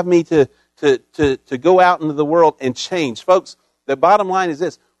you have me to go out into the world and change? Folks, the bottom line is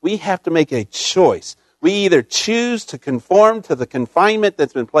this. We have to make a choice. We either choose to conform to the confinement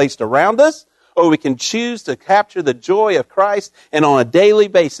that's been placed around us, or we can choose to capture the joy of Christ, and on a daily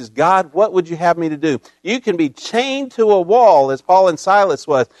basis, God, what would you have me to do? You can be chained to a wall, as Paul and Silas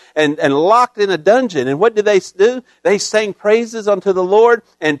was, and locked in a dungeon. And what did they do? They sang praises unto the Lord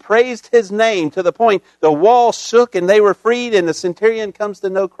and praised His name to the point the wall shook and they were freed, and the centurion comes to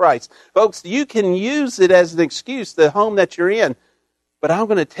know Christ. Folks, you can use it as an excuse, the home that you're in, but I'm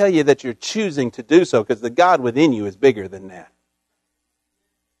going to tell you that you're choosing to do so because the God within you is bigger than that.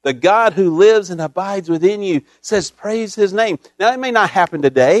 The God who lives and abides within you says, praise His name. Now, it may not happen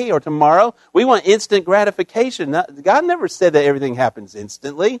today or tomorrow. We want instant gratification. God never said that everything happens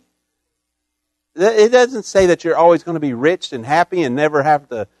instantly. It doesn't say that you're always going to be rich and happy and never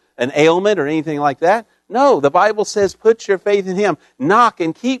have an ailment or anything like that. No, the Bible says put your faith in Him. Knock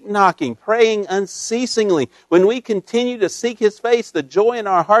and keep knocking, praying unceasingly. When we continue to seek His face, the joy in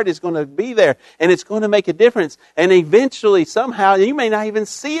our heart is going to be there, and it's going to make a difference. And eventually, somehow, you may not even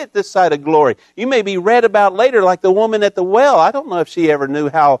see it this side of glory. You may be read about later like the woman at the well. I don't know if she ever knew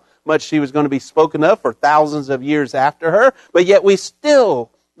how much she was going to be spoken of for thousands of years after her, but yet we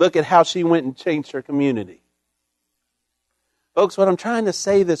still look at how she went and changed her community. Folks, what I'm trying to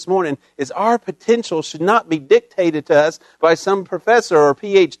say this morning is our potential should not be dictated to us by some professor or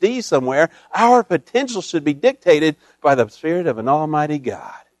PhD somewhere. Our potential should be dictated by the Spirit of an Almighty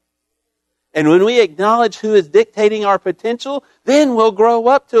God. And when we acknowledge who is dictating our potential, then we'll grow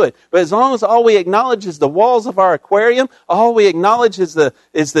up to it. But as long as all we acknowledge is the walls of our aquarium, all we acknowledge is the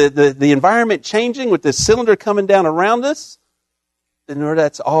environment changing with this cylinder coming down around us, then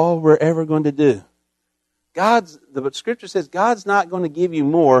that's all we're ever going to do. The Scripture says God's not going to give you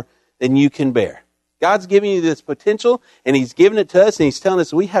more than you can bear. God's giving you this potential, and He's given it to us, and He's telling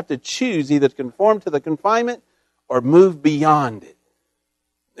us we have to choose either to conform to the confinement or move beyond it.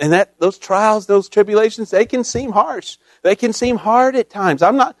 And those trials, those tribulations, they can seem harsh. They can seem hard at times.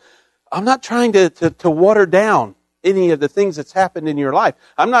 I'm not trying to water down any of the things that's happened in your life.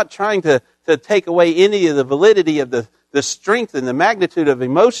 I'm not trying to take away any of the validity of the strength and the magnitude of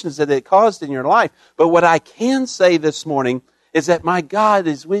emotions that it caused in your life. But what I can say this morning is that my God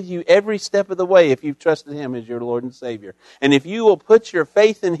is with you every step of the way if you've trusted Him as your Lord and Savior. And if you will put your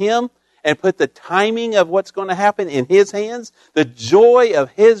faith in Him and put the timing of what's going to happen in His hands, the joy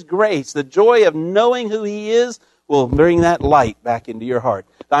of His grace, the joy of knowing who He is, will bring that light back into your heart.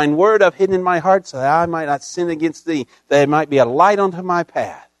 Thine word I've hidden in my heart so that I might not sin against Thee, that it might be a light unto my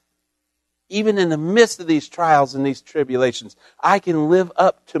path. Even in the midst of these trials and these tribulations, I can live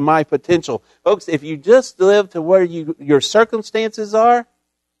up to my potential. Folks, if you just live to where your circumstances are,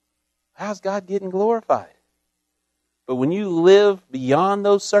 how's God getting glorified? But when you live beyond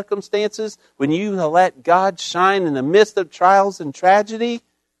those circumstances, when you let God shine in the midst of trials and tragedy,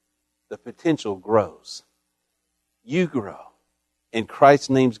 the potential grows. You grow, and Christ's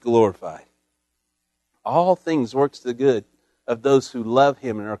name's glorified. All things work to the good of those who love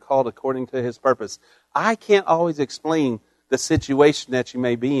Him and are called according to His purpose. I can't always explain the situation that you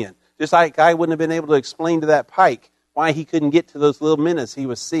may be in. Just like I wouldn't have been able to explain to that pike why he couldn't get to those little minnows he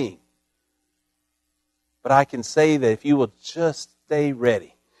was seeing. But I can say that if you will just stay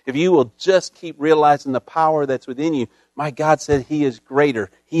ready, if you will just keep realizing the power that's within you, my God said He is greater.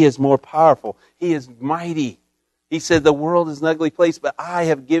 He is more powerful. He is mighty. He said the world is an ugly place, but I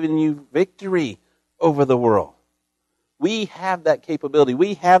have given you victory over the world. We have that capability.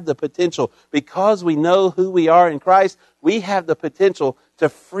 We have the potential. Because we know who we are in Christ, we have the potential to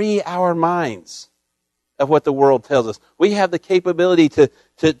free our minds of what the world tells us. We have the capability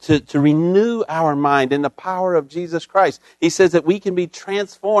to renew our mind in the power of Jesus Christ. He says that we can be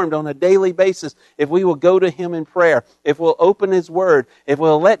transformed on a daily basis if we will go to Him in prayer, if we'll open His Word, if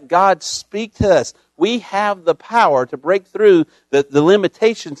we'll let God speak to us. We have the power to break through the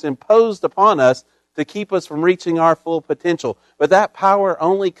limitations imposed upon us to keep us from reaching our full potential. But that power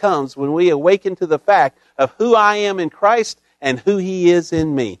only comes when we awaken to the fact of who I am in Christ and who He is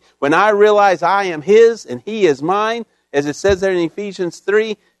in me. When I realize I am His and He is mine, as it says there in Ephesians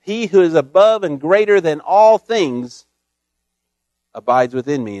 3, He who is above and greater than all things abides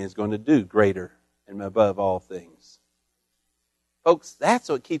within me and is going to do greater and above all things. Folks, that's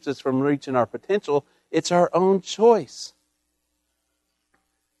what keeps us from reaching our potential. It's our own choice.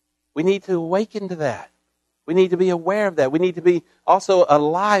 We need to awaken to that. We need to be aware of that. We need to be also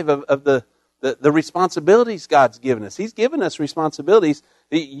alive of the responsibilities God's given us. He's given us responsibilities.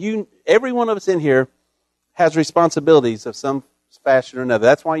 Every one of us in here has responsibilities of some fashion or another.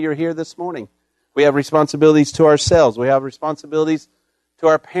 That's why you're here this morning. We have responsibilities to ourselves. We have responsibilities to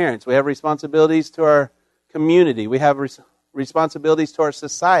our parents. We have responsibilities to our community. We have responsibilities to our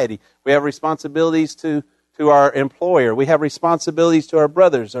society. We have responsibilities to our employer. We have responsibilities to our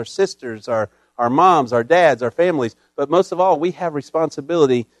brothers, our sisters, our moms, our dads, our families. But most of all, we have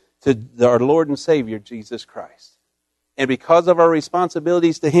responsibility to our Lord and Savior, Jesus Christ. And because of our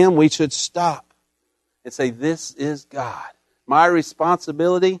responsibilities to Him, we should stop and say, this is God. My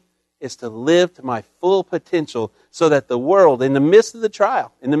responsibility is to live to my full potential so that the world, in the midst of the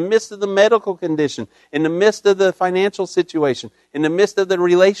trial, in the midst of the medical condition, in the midst of the financial situation, in the midst of the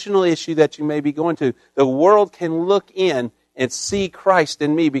relational issue that you may be going to, the world can look in and see Christ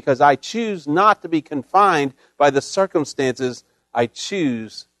in me because I choose not to be confined by the circumstances. I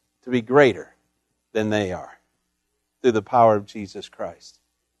choose to be greater than they are through the power of Jesus Christ.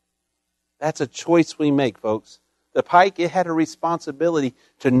 That's a choice we make, folks. The pike, it had a responsibility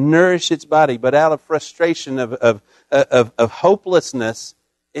to nourish its body, but out of frustration, of hopelessness,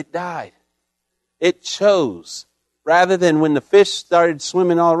 it died. It chose, rather than when the fish started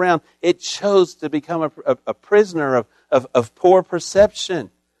swimming all around, it chose to become a prisoner of poor perception.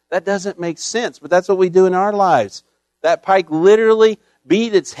 That doesn't make sense, but that's what we do in our lives. That pike literally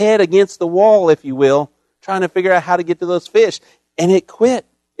beat its head against the wall, if you will, trying to figure out how to get to those fish, and it quit.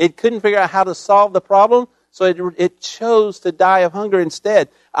 It couldn't figure out how to solve the problem, so it chose to die of hunger instead.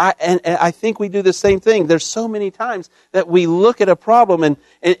 And I think we do the same thing. There's so many times that we look at a problem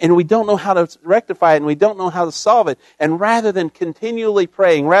and we don't know how to rectify it and we don't know how to solve it. And rather than continually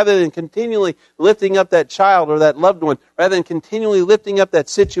praying, rather than continually lifting up that child or that loved one, rather than continually lifting up that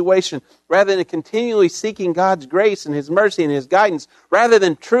situation, rather than continually seeking God's grace and His mercy and His guidance, rather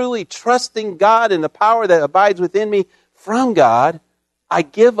than truly trusting God and the power that abides within me from God, I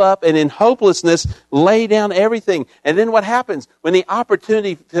give up and in hopelessness lay down everything. And then what happens? When the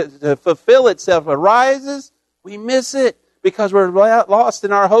opportunity to fulfill itself arises, we miss it because we're lost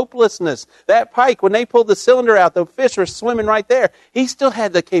in our hopelessness. That pike, when they pulled the cylinder out, the fish were swimming right there. He still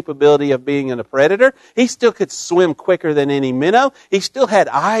had the capability of being a predator. He still could swim quicker than any minnow. He still had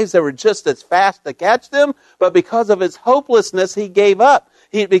eyes that were just as fast to catch them. But because of his hopelessness, he gave up.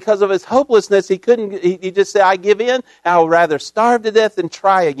 Because of his hopelessness, he just said, I give in. I'll rather starve to death than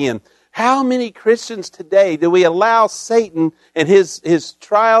try again. How many Christians today do we allow Satan and his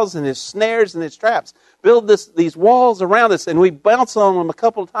trials and his snares and his traps build these walls around us, and we bounce on them a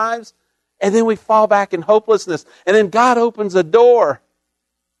couple of times, and then we fall back in hopelessness, and then God opens a door,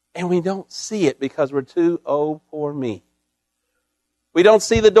 and we don't see it because we're too, oh, poor me. We don't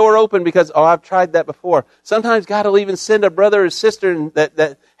see the door open because, I've tried that before. Sometimes God will even send a brother or sister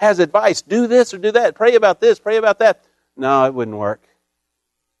that has advice. Do this or do that. Pray about this, pray about that. No, it wouldn't work.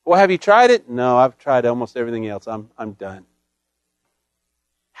 Well, have you tried it? No, I've tried almost everything else. I'm done.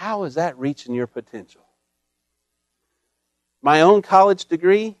 How is that reaching your potential? My own college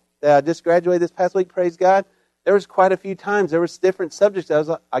degree that I just graduated this past week, praise God, there was quite a few times. There was different subjects that I was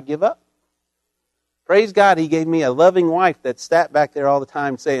like, I give up. Praise God, He gave me a loving wife that sat back there all the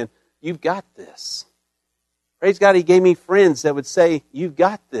time saying, you've got this. Praise God, He gave me friends that would say, you've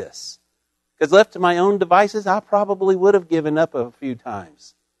got this. Because left to my own devices, I probably would have given up a few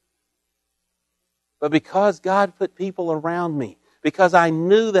times. But because God put people around me, because I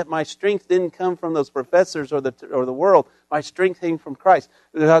knew that my strength didn't come from those professors or the world, my strength came from Christ.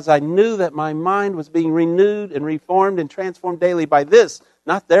 Because I knew that my mind was being renewed and reformed and transformed daily by this,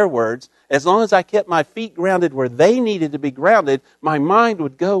 not their words. As long as I kept my feet grounded where they needed to be grounded, my mind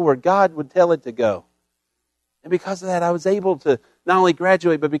would go where God would tell it to go. And because of that, I was able to not only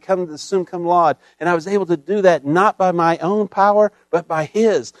graduate, but become the summa cum laude. And I was able to do that not by my own power, but by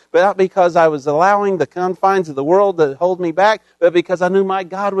His. But not because I was allowing the confines of the world to hold me back, but because I knew my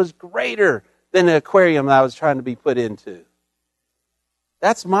God was greater than the aquarium that I was trying to be put into.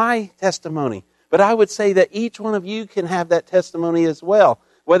 That's my testimony. But I would say that each one of you can have that testimony as well.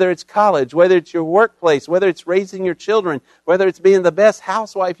 whether it's college, whether it's your workplace, whether it's raising your children, whether it's being the best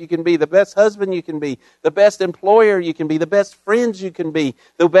housewife you can be, the best husband you can be, the best employer you can be, the best friends you can be,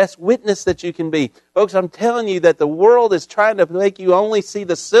 the best witness that you can be. Folks, I'm telling you that the world is trying to make you only see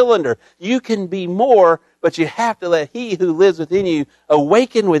the cylinder. You can be more, but you have to let He who lives within you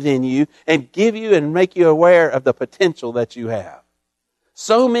awaken within you and give you and make you aware of the potential that you have.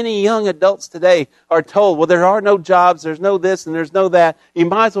 So many young adults today are told, well, there are no jobs, there's no this and there's no that. You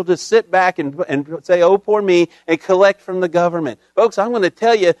might as well just sit back and say, oh, poor me, and collect from the government. Folks, I'm going to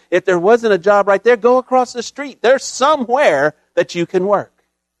tell you, if there wasn't a job right there, go across the street. There's somewhere that you can work.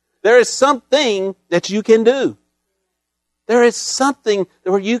 There is something that you can do. There is something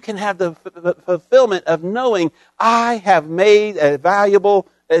where you can have the fulfillment of knowing I have made a valuable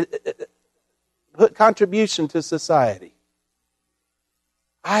contribution to society.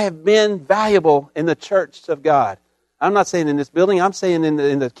 I have been valuable in the church of God. I'm not saying in this building, I'm saying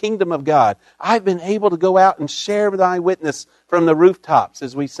in the kingdom of God. I've been able to go out and share thy witness from the rooftops,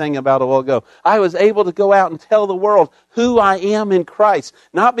 as we sang about a while ago. I was able to go out and tell the world who I am in Christ,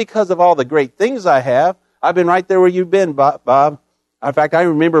 not because of all the great things I have. I've been right there where you've been, Bob. In fact, I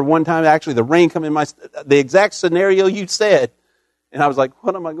remember one time actually the rain come in the exact scenario you said. And I was like,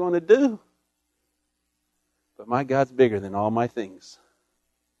 what am I going to do? But my God's bigger than all my things.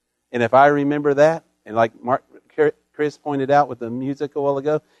 And if I remember that, and like Chris pointed out with the music a while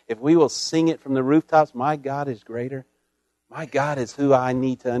ago, if we will sing it from the rooftops, my God is greater. My God is who I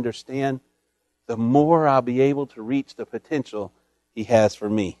need to understand. The more I'll be able to reach the potential He has for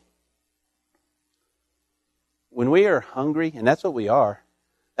me. When we are hungry, and that's what we are,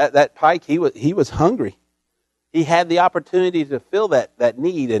 that Pike, he was hungry. He had the opportunity to fill that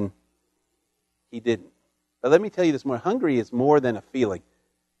need, and he didn't. But let me tell you this more. Hungry is more than a feeling.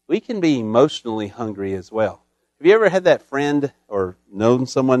 We can be emotionally hungry as well. Have you ever had that friend or known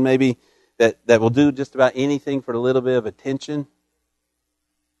someone maybe that will do just about anything for a little bit of attention?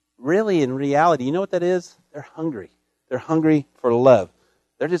 Really, in reality, you know what that is? They're hungry. They're hungry for love.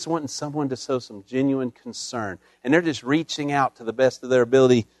 They're just wanting someone to show some genuine concern. And they're just reaching out to the best of their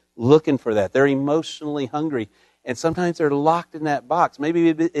ability, looking for that. They're emotionally hungry. And sometimes they're locked in that box. Maybe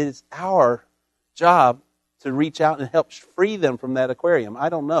it is our job to reach out and help free them from that aquarium. I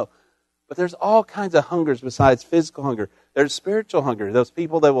don't know. But there's all kinds of hungers besides physical hunger. There's spiritual hunger. Those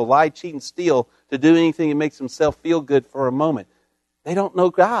people that will lie, cheat, and steal to do anything that makes themselves feel good for a moment. They don't know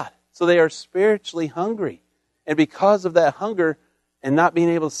God. So they are spiritually hungry. And because of that hunger and not being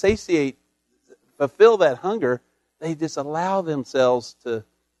able to fulfill that hunger, they just allow themselves to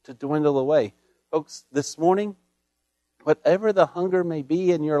dwindle away. Folks, this morning, whatever the hunger may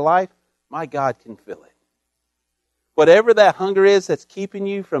be in your life, my God can fill it. Whatever that hunger is that's keeping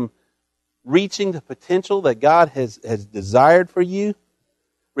you from reaching the potential that God has desired for you,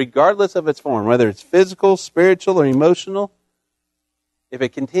 regardless of its form, whether it's physical, spiritual, or emotional, if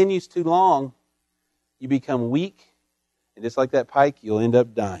it continues too long, you become weak, and just like that pike, you'll end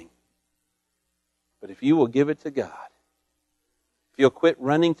up dying. But if you will give it to God, if you'll quit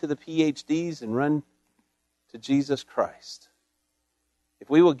running to the PhDs and run to Jesus Christ, if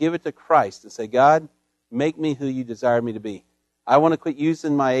we will give it to Christ and say, God, make me who you desire me to be. I want to quit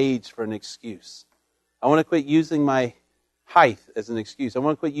using my age for an excuse. I want to quit using my height as an excuse. I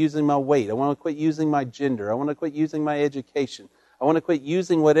want to quit using my weight. I want to quit using my gender. I want to quit using my education. I want to quit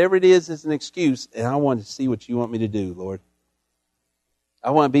using whatever it is as an excuse, and I want to see what you want me to do, Lord.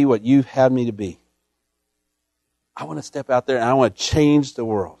 I want to be what you have me to be. I want to step out there and I want to change the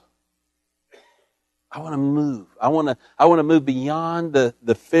world. I want to move. I want to move beyond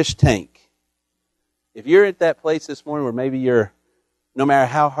the fish tank. If you're at that place this morning where maybe no matter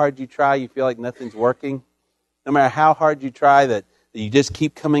how hard you try, you feel like nothing's working, no matter how hard you try, that you just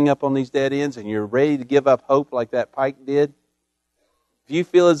keep coming up on these dead ends and you're ready to give up hope like that pike did, if you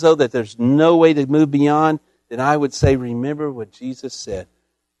feel as though that there's no way to move beyond, then I would say, remember what Jesus said.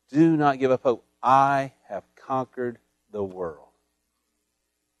 Do not give up hope. I have conquered the world.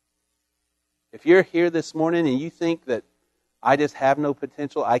 If you're here this morning and you think that I just have no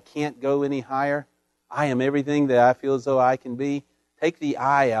potential, I can't go any higher, I am everything that I feel as though I can be, take the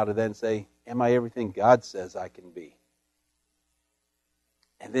I out of that and say, am I everything God says I can be?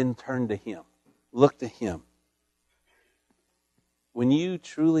 And then turn to Him. Look to Him. When you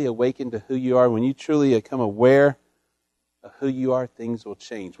truly awaken to who you are, when you truly become aware of who you are, things will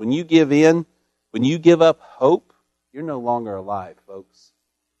change. When you give in, when you give up hope, you're no longer alive, folks.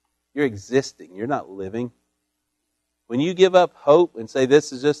 You're existing. You're not living. When you give up hope and say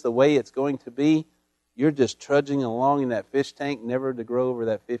this is just the way it's going to be, you're just trudging along in that fish tank, never to grow over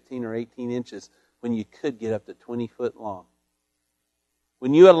that 15 or 18 inches when you could get up to 20 foot long.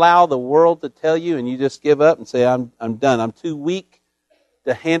 When you allow the world to tell you and you just give up and say, I'm done. I'm too weak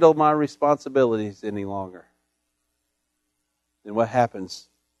to handle my responsibilities any longer. Then what happens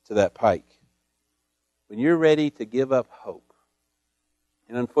to that pike? When you're ready to give up hope,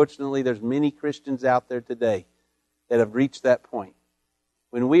 and unfortunately there's many Christians out there today that have reached that point.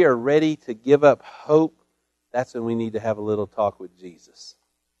 When we are ready to give up hope, that's when we need to have a little talk with Jesus.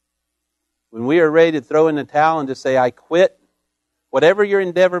 When we are ready to throw in the towel and just say, I quit, whatever your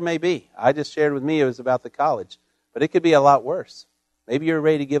endeavor may be. I just shared with me it was about the college, but it could be a lot worse. Maybe you're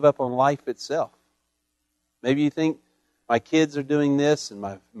ready to give up on life itself. Maybe you think, my kids are doing this, and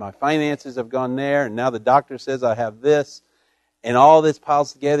my finances have gone there, and now the doctor says I have this, and all this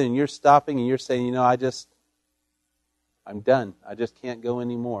piles together, and you're stopping, and you're saying, I'm done. I just can't go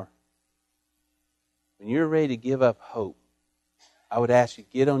anymore. When you're ready to give up hope, I would ask you,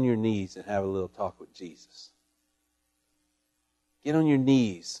 get on your knees and have a little talk with Jesus. Get on your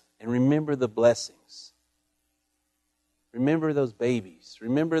knees and remember the blessings. Remember those babies.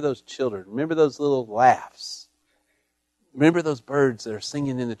 Remember those children. Remember those little laughs. Remember those birds that are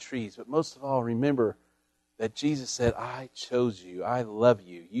singing in the trees. But most of all, remember that Jesus said, I chose you. I love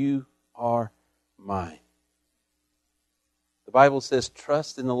you. You are mine. The Bible says,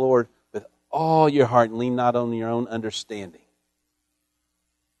 trust in the Lord with all your heart and lean not on your own understanding.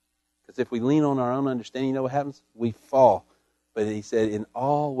 Because if we lean on our own understanding, you know what happens? We fall. But he said, in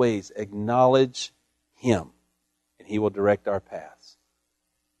all ways, acknowledge him, and he will direct our paths.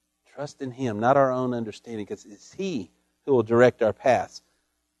 Trust in him, not our own understanding, because it's he who will direct our paths.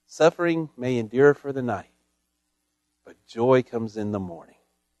 Suffering may endure for the night, but joy comes in the morning.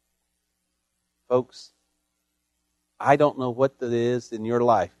 Folks, I don't know what that is in your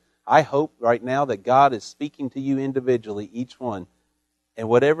life. I hope right now that God is speaking to you individually, each one. And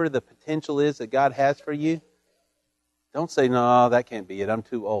whatever the potential is that God has for you, don't say, no, that can't be it. I'm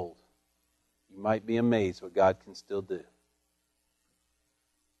too old. You might be amazed what God can still do.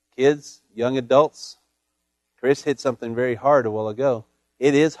 Kids, young adults, Chris hit something very hard a while ago.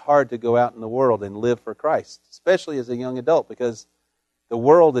 It is hard to go out in the world and live for Christ, especially as a young adult, because the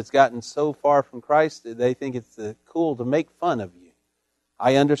world has gotten so far from Christ that they think it's cool to make fun of you.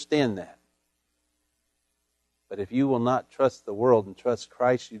 I understand that. But if you will not trust the world and trust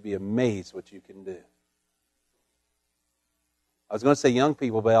Christ, you'd be amazed what you can do. I was going to say young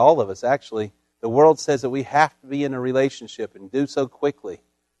people, but all of us actually. The world says that we have to be in a relationship and do so quickly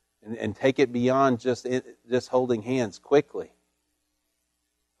and take it beyond just holding hands quickly.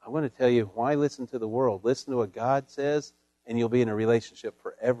 I want to tell you, why listen to the world? Listen to what God says, and you'll be in a relationship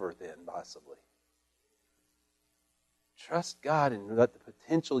forever then, possibly. Trust God and let the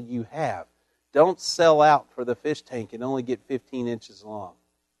potential you have. Don't sell out for the fish tank and only get 15 inches long.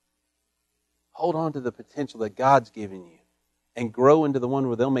 Hold on to the potential that God's given you and grow into the one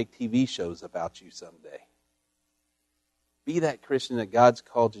where they'll make TV shows about you someday. Be that Christian that God's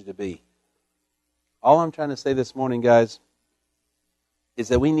called you to be. All I'm trying to say this morning, guys, is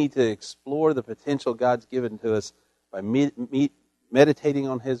that we need to explore the potential God's given to us by meditating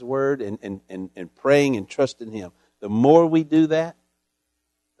on his word and praying and trusting him. The more we do that,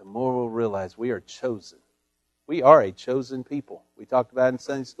 the more we'll realize we are chosen. We are a chosen people. We talked about it in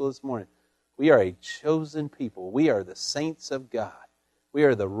Sunday school this morning. We are a chosen people. We are the saints of God. We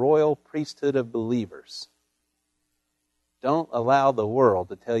are the royal priesthood of believers. Don't allow the world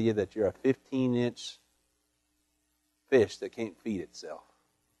to tell you that you're a 15-inch fish that can't feed itself.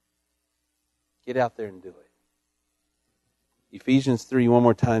 Get out there and do it. Ephesians 3 one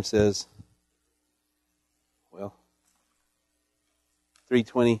more time says,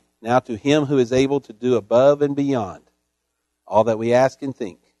 3:20, now to him who is able to do above and beyond all that we ask and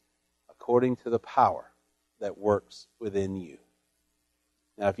think, according to the power that works within you.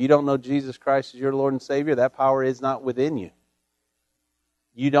 Now, if you don't know Jesus Christ as your Lord and Savior, that power is not within you.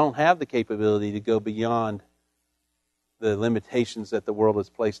 You don't have the capability to go beyond the limitations that the world has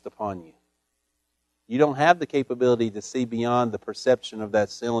placed upon you. You don't have the capability to see beyond the perception of that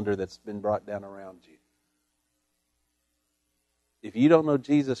cylinder that's been brought down around you. If you don't know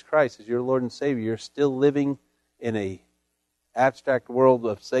Jesus Christ as your Lord and Savior, you're still living in a abstract world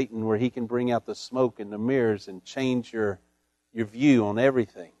of Satan where he can bring out the smoke and the mirrors and change your view on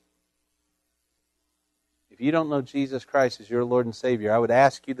everything. If you don't know Jesus Christ as your Lord and Savior, I would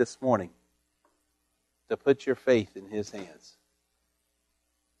ask you this morning to put your faith in his hands.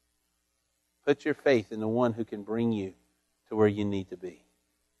 Put your faith in the one who can bring you to where you need to be.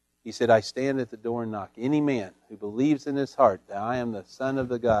 He said, I stand at the door and knock. Any man who believes in his heart that I am the Son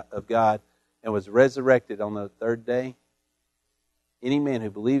of God and was resurrected on the third day, any man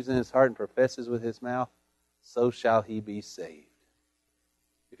who believes in his heart and professes with his mouth, so shall he be saved.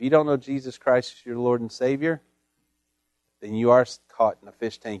 If you don't know Jesus Christ as your Lord and Savior, then you are caught in a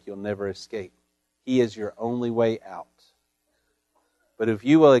fish tank you'll never escape. He is your only way out. But if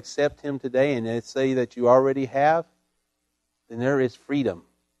you will accept Him today and say that you already have, then there is freedom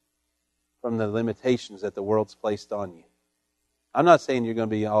from the limitations that the world's placed on you. I'm not saying you're going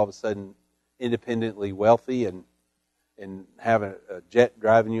to be all of a sudden independently wealthy and have a jet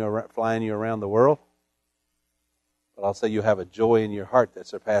driving you around, flying you around the world. But I'll say you have a joy in your heart that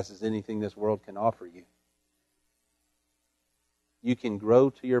surpasses anything this world can offer you. You can grow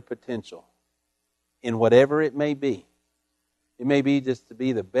to your potential in whatever it may be. It may be just to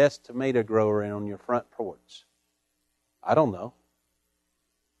be the best tomato grower on your front porch. I don't know.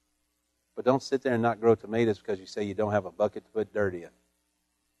 But don't sit there and not grow tomatoes because you say you don't have a bucket to put dirt in.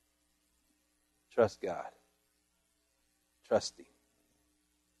 Trust God. Trust Him.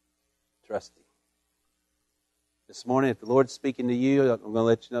 Trust Him. This morning, if the Lord's speaking to you, I'm going to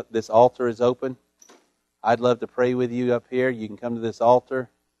let you know this altar is open. I'd love to pray with you up here. You can come to this altar.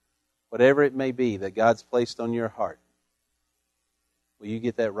 Whatever it may be that God's placed on your heart. Will you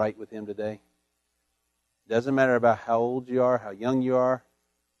get that right with Him today? It doesn't matter about how old you are, how young you are.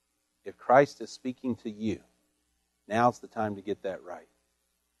 If Christ is speaking to you, now's the time to get that right.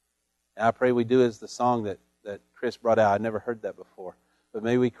 And I pray we do as the song that Chris brought out. I'd never heard that before. But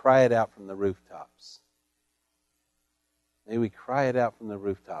may we cry it out from the rooftops. May we cry it out from the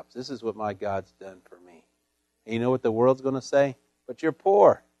rooftops. This is what my God's done for me. And you know what the world's going to say? But you're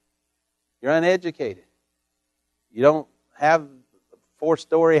poor. You're uneducated. You don't have a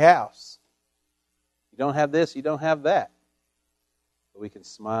 4-story house. You don't have this, you don't have that. But we can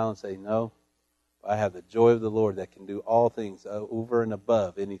smile and say, no, I have the joy of the Lord that can do all things over and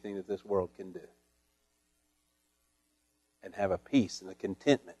above anything that this world can do. And have a peace and a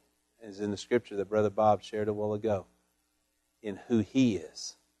contentment, as in the scripture that Brother Bob shared a while ago, in who He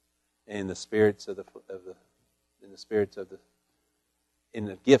is, and in the spirits of in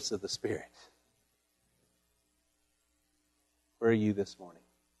the gifts of the Spirit. Where are you this morning?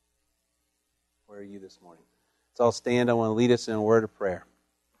 Where are you this morning? Let's all stand. I want to lead us in a word of prayer.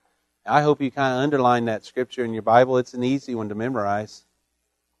 I hope you kind of underline that scripture in your Bible. It's an easy one to memorize.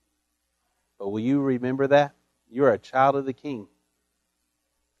 But will you remember that? You are a child of the King.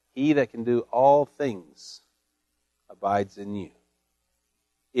 He that can do all things abides in you,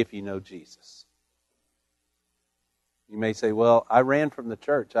 if you know Jesus. You may say, well, I ran from the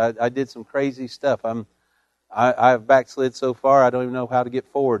church. I did some crazy stuff. I've backslid so far, I don't even know how to get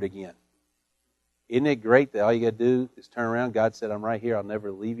forward again. Isn't it great that all you got to do is turn around? God said, I'm right here. I'll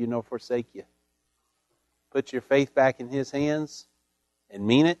never leave you nor forsake you. Put your faith back in His hands and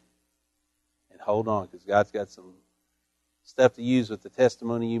mean it and hold on, because God's got some stuff to use with the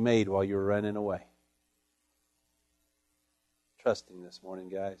testimony you made while you were running away. Trust Him this morning,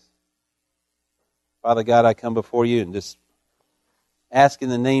 guys. Father God, I come before you and just ask in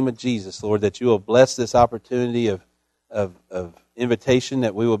the name of Jesus, Lord, that you will bless this opportunity of invitation,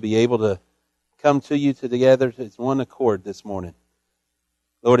 that we will be able to come to you together as one accord this morning.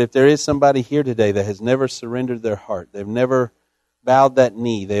 Lord, if there is somebody here today that has never surrendered their heart, they've never bowed that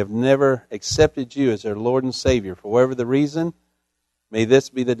knee, they have never accepted you as their Lord and Savior for whatever the reason, may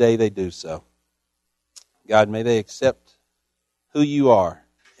this be the day they do so. God, may they accept who you are,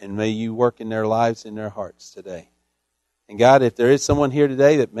 and may you work in their lives, in their hearts today. And God, if there is someone here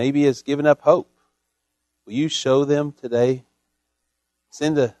today that maybe has given up hope, will you show them today?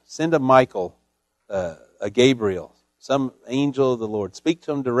 Send a Michael, a Gabriel, some angel of the Lord. Speak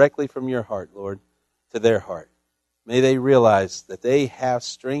to them directly from your heart, Lord, to their heart. May they realize that they have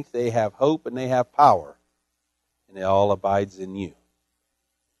strength, they have hope, and they have power, and it all abides in you.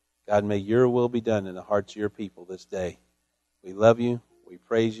 God, may your will be done in the hearts of your people this day. We love you, we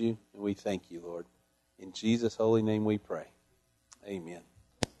praise you, and we thank you, Lord. In Jesus' holy name we pray. Amen.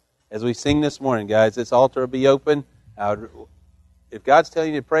 As we sing this morning, guys, this altar will be open. If God's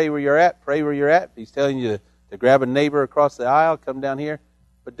telling you to pray where you're at, pray where you're at. If He's telling you to grab a neighbor across the aisle, come down here.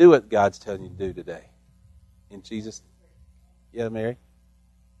 But do what God's telling you to do today. In Jesus' name. Yeah, Mary?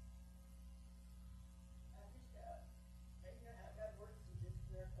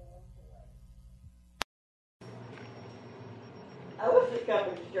 I was just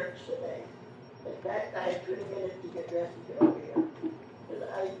coming to church today. In fact, I had 20 minutes to get dressed and get over here. Because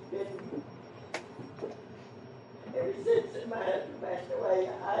I've been, ever since my husband passed away,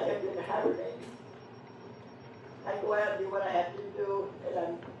 I have been hibernating. I go out and do what I have to do, and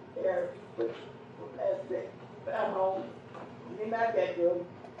I'm there with last week. But I'm home. I'm in my bedroom.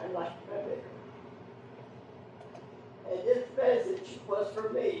 I'm locked in my bedroom. And this message was for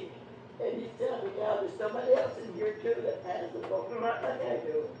me. And he's telling me now there's somebody else in here too that has a broken heart like I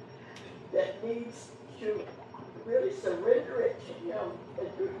do, that needs to really surrender it to him.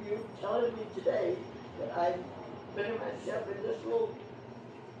 And through you telling me today that I'm putting myself in this little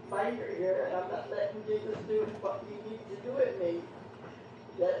binder here, and I'm not letting Jesus do what he needs to do in me,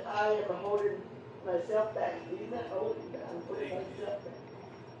 that I am holding myself back. He's not holding me, I'm putting myself back.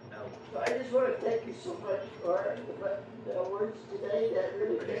 So I just want to thank you so much for the words today that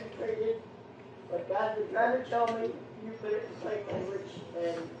really penetrated what God was trying to tell me. You put it in plain language,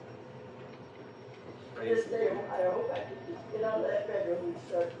 and this day I hope I can just get out of that bedroom and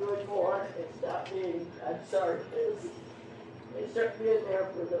start doing more and stop being, I'm sorry, and start being there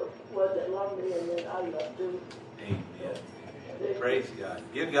for the ones that love me and then I love too. Amen. Praise God.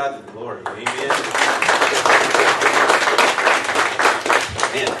 Give God the glory. Amen.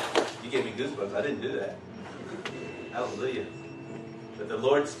 Man, you gave me goosebumps. I didn't do that. Hallelujah. But the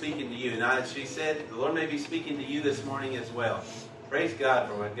Lord's speaking to you. Now, as she said, the Lord may be speaking to you this morning as well. Praise God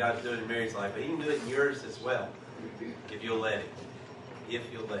for what God's doing in Mary's life. But He can do it in yours as well, if you'll let Him. If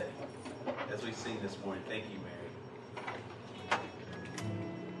you'll let Him. As we sing this morning. Thank you, Mary.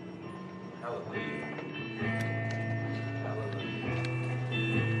 Hallelujah.